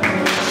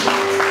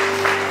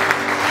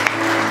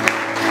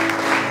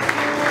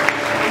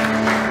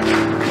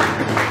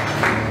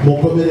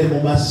 mukomere mu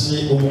mashyi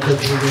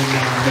umukozi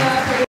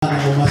w'Imana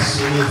mu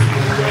mashyi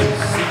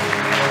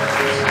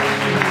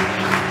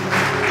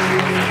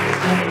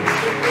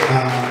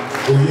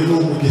uyu ni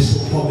umugisha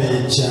ukomeye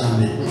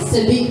cyane. It's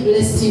a big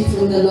blessing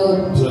from the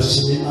Lord.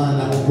 turashima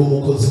Imana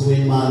kubw'umukozi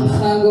w'Imana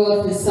Thank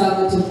God for the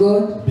servant of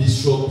God. Bishp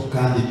Bishop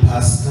kandi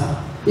pastor.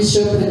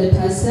 Bishop and the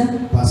pastor.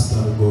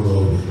 Pastor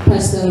Gorobe.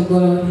 Pastor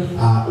Gorobe.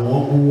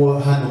 Uwo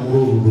hano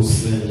muri uru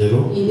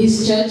rusengero. In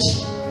this church.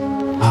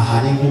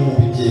 Ahari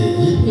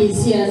nk'umubyeyi. He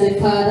is here as a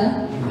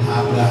father.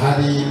 Ntabwo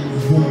ahari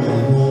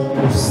nk'umuntu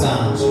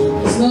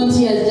usanzwe. He's not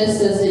here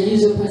just as a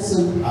usual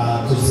person.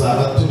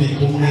 Tuzaba turi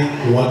kumwe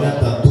kuwa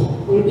gatatu.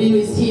 We'll be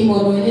with him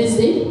on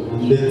Wednesday.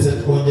 Ndetse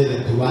twongere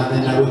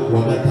tubane nawe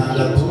kuwa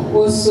gatandatu.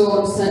 Also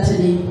on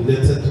Saturday.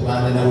 Ndetse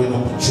tubane nawe no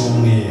ku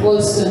cyumweru.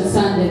 Also on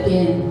Sunday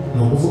again.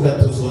 Ni ukuvuga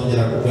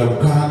tuzongera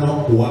kugaruka hano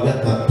kuwa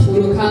gatatu.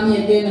 We'll come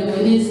here again on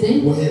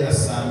Wednesday. Guhera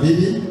saa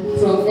 2.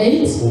 From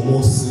 8.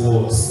 Umunsi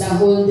wose. The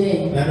whole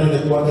day. Nanone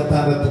kuwa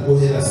gatandatu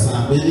guhera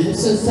saa 2.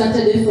 So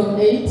Saturday from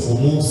 8.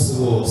 Umunsi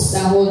wose.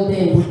 The whole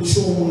day. Ku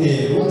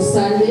cyumweru. On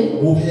Sunday.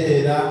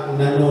 Guhera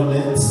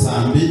nanone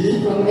saa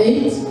 2. From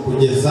 8.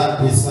 Kugeza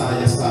ku isaha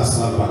ya saa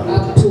 7.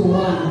 Up to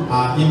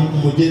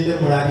 1. Mugende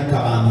murarika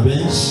abantu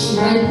benshi.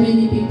 Invite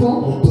many people.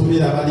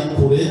 Mutumira abari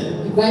kure.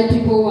 Invite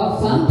people who are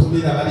far.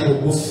 Mutumira abari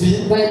bugufi.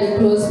 Invite the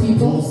close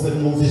people. Muze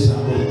mwumve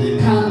ijambo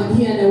ry'Imana. Come and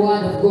hear the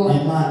word of God.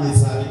 Imana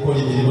izabikora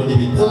imirimo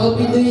n'ibitabo. We'll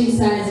be doing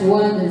signs and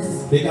wonders.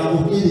 Reka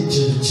nkubwire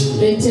ikintu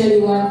kimwe. Let me tell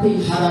you one thing.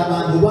 Hari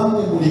abantu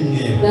bamwe muri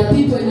mwe. The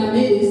people in our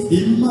midst.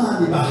 Imana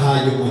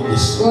ibahaye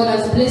umugisha. God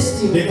has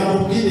blessed you. Reka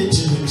nkubwire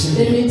ikintu kimwe.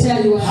 Let me tell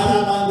you one Hari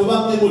thing. abantu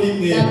bamwe muri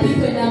mwe. The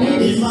people in our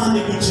midst. Imana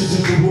igukijije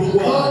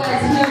uburwayi. God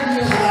has healed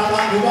you. Hari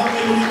abantu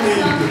bamwe muri mwe.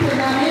 Some people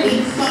in our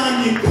midst. Imana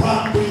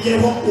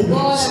ikwambuyeho God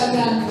umugisha. has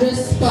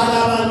addressed Hari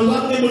abantu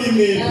bamwe muri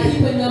mwe. the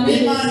people in our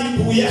midst. Imana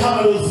ikuyeho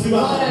abarozi God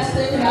babo. has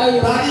taken out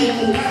your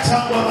Barimuka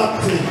cyangwa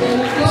bapfe.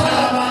 Hari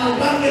abantu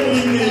bamwe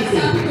muri mwe.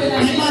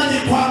 Imana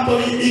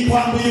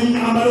ikwambuye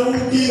umwambaro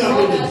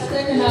w'ubwirabure.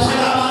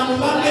 Hari abantu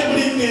bamwe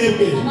muri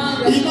mwebwe.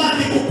 Imana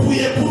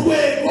igukuye ku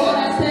rwego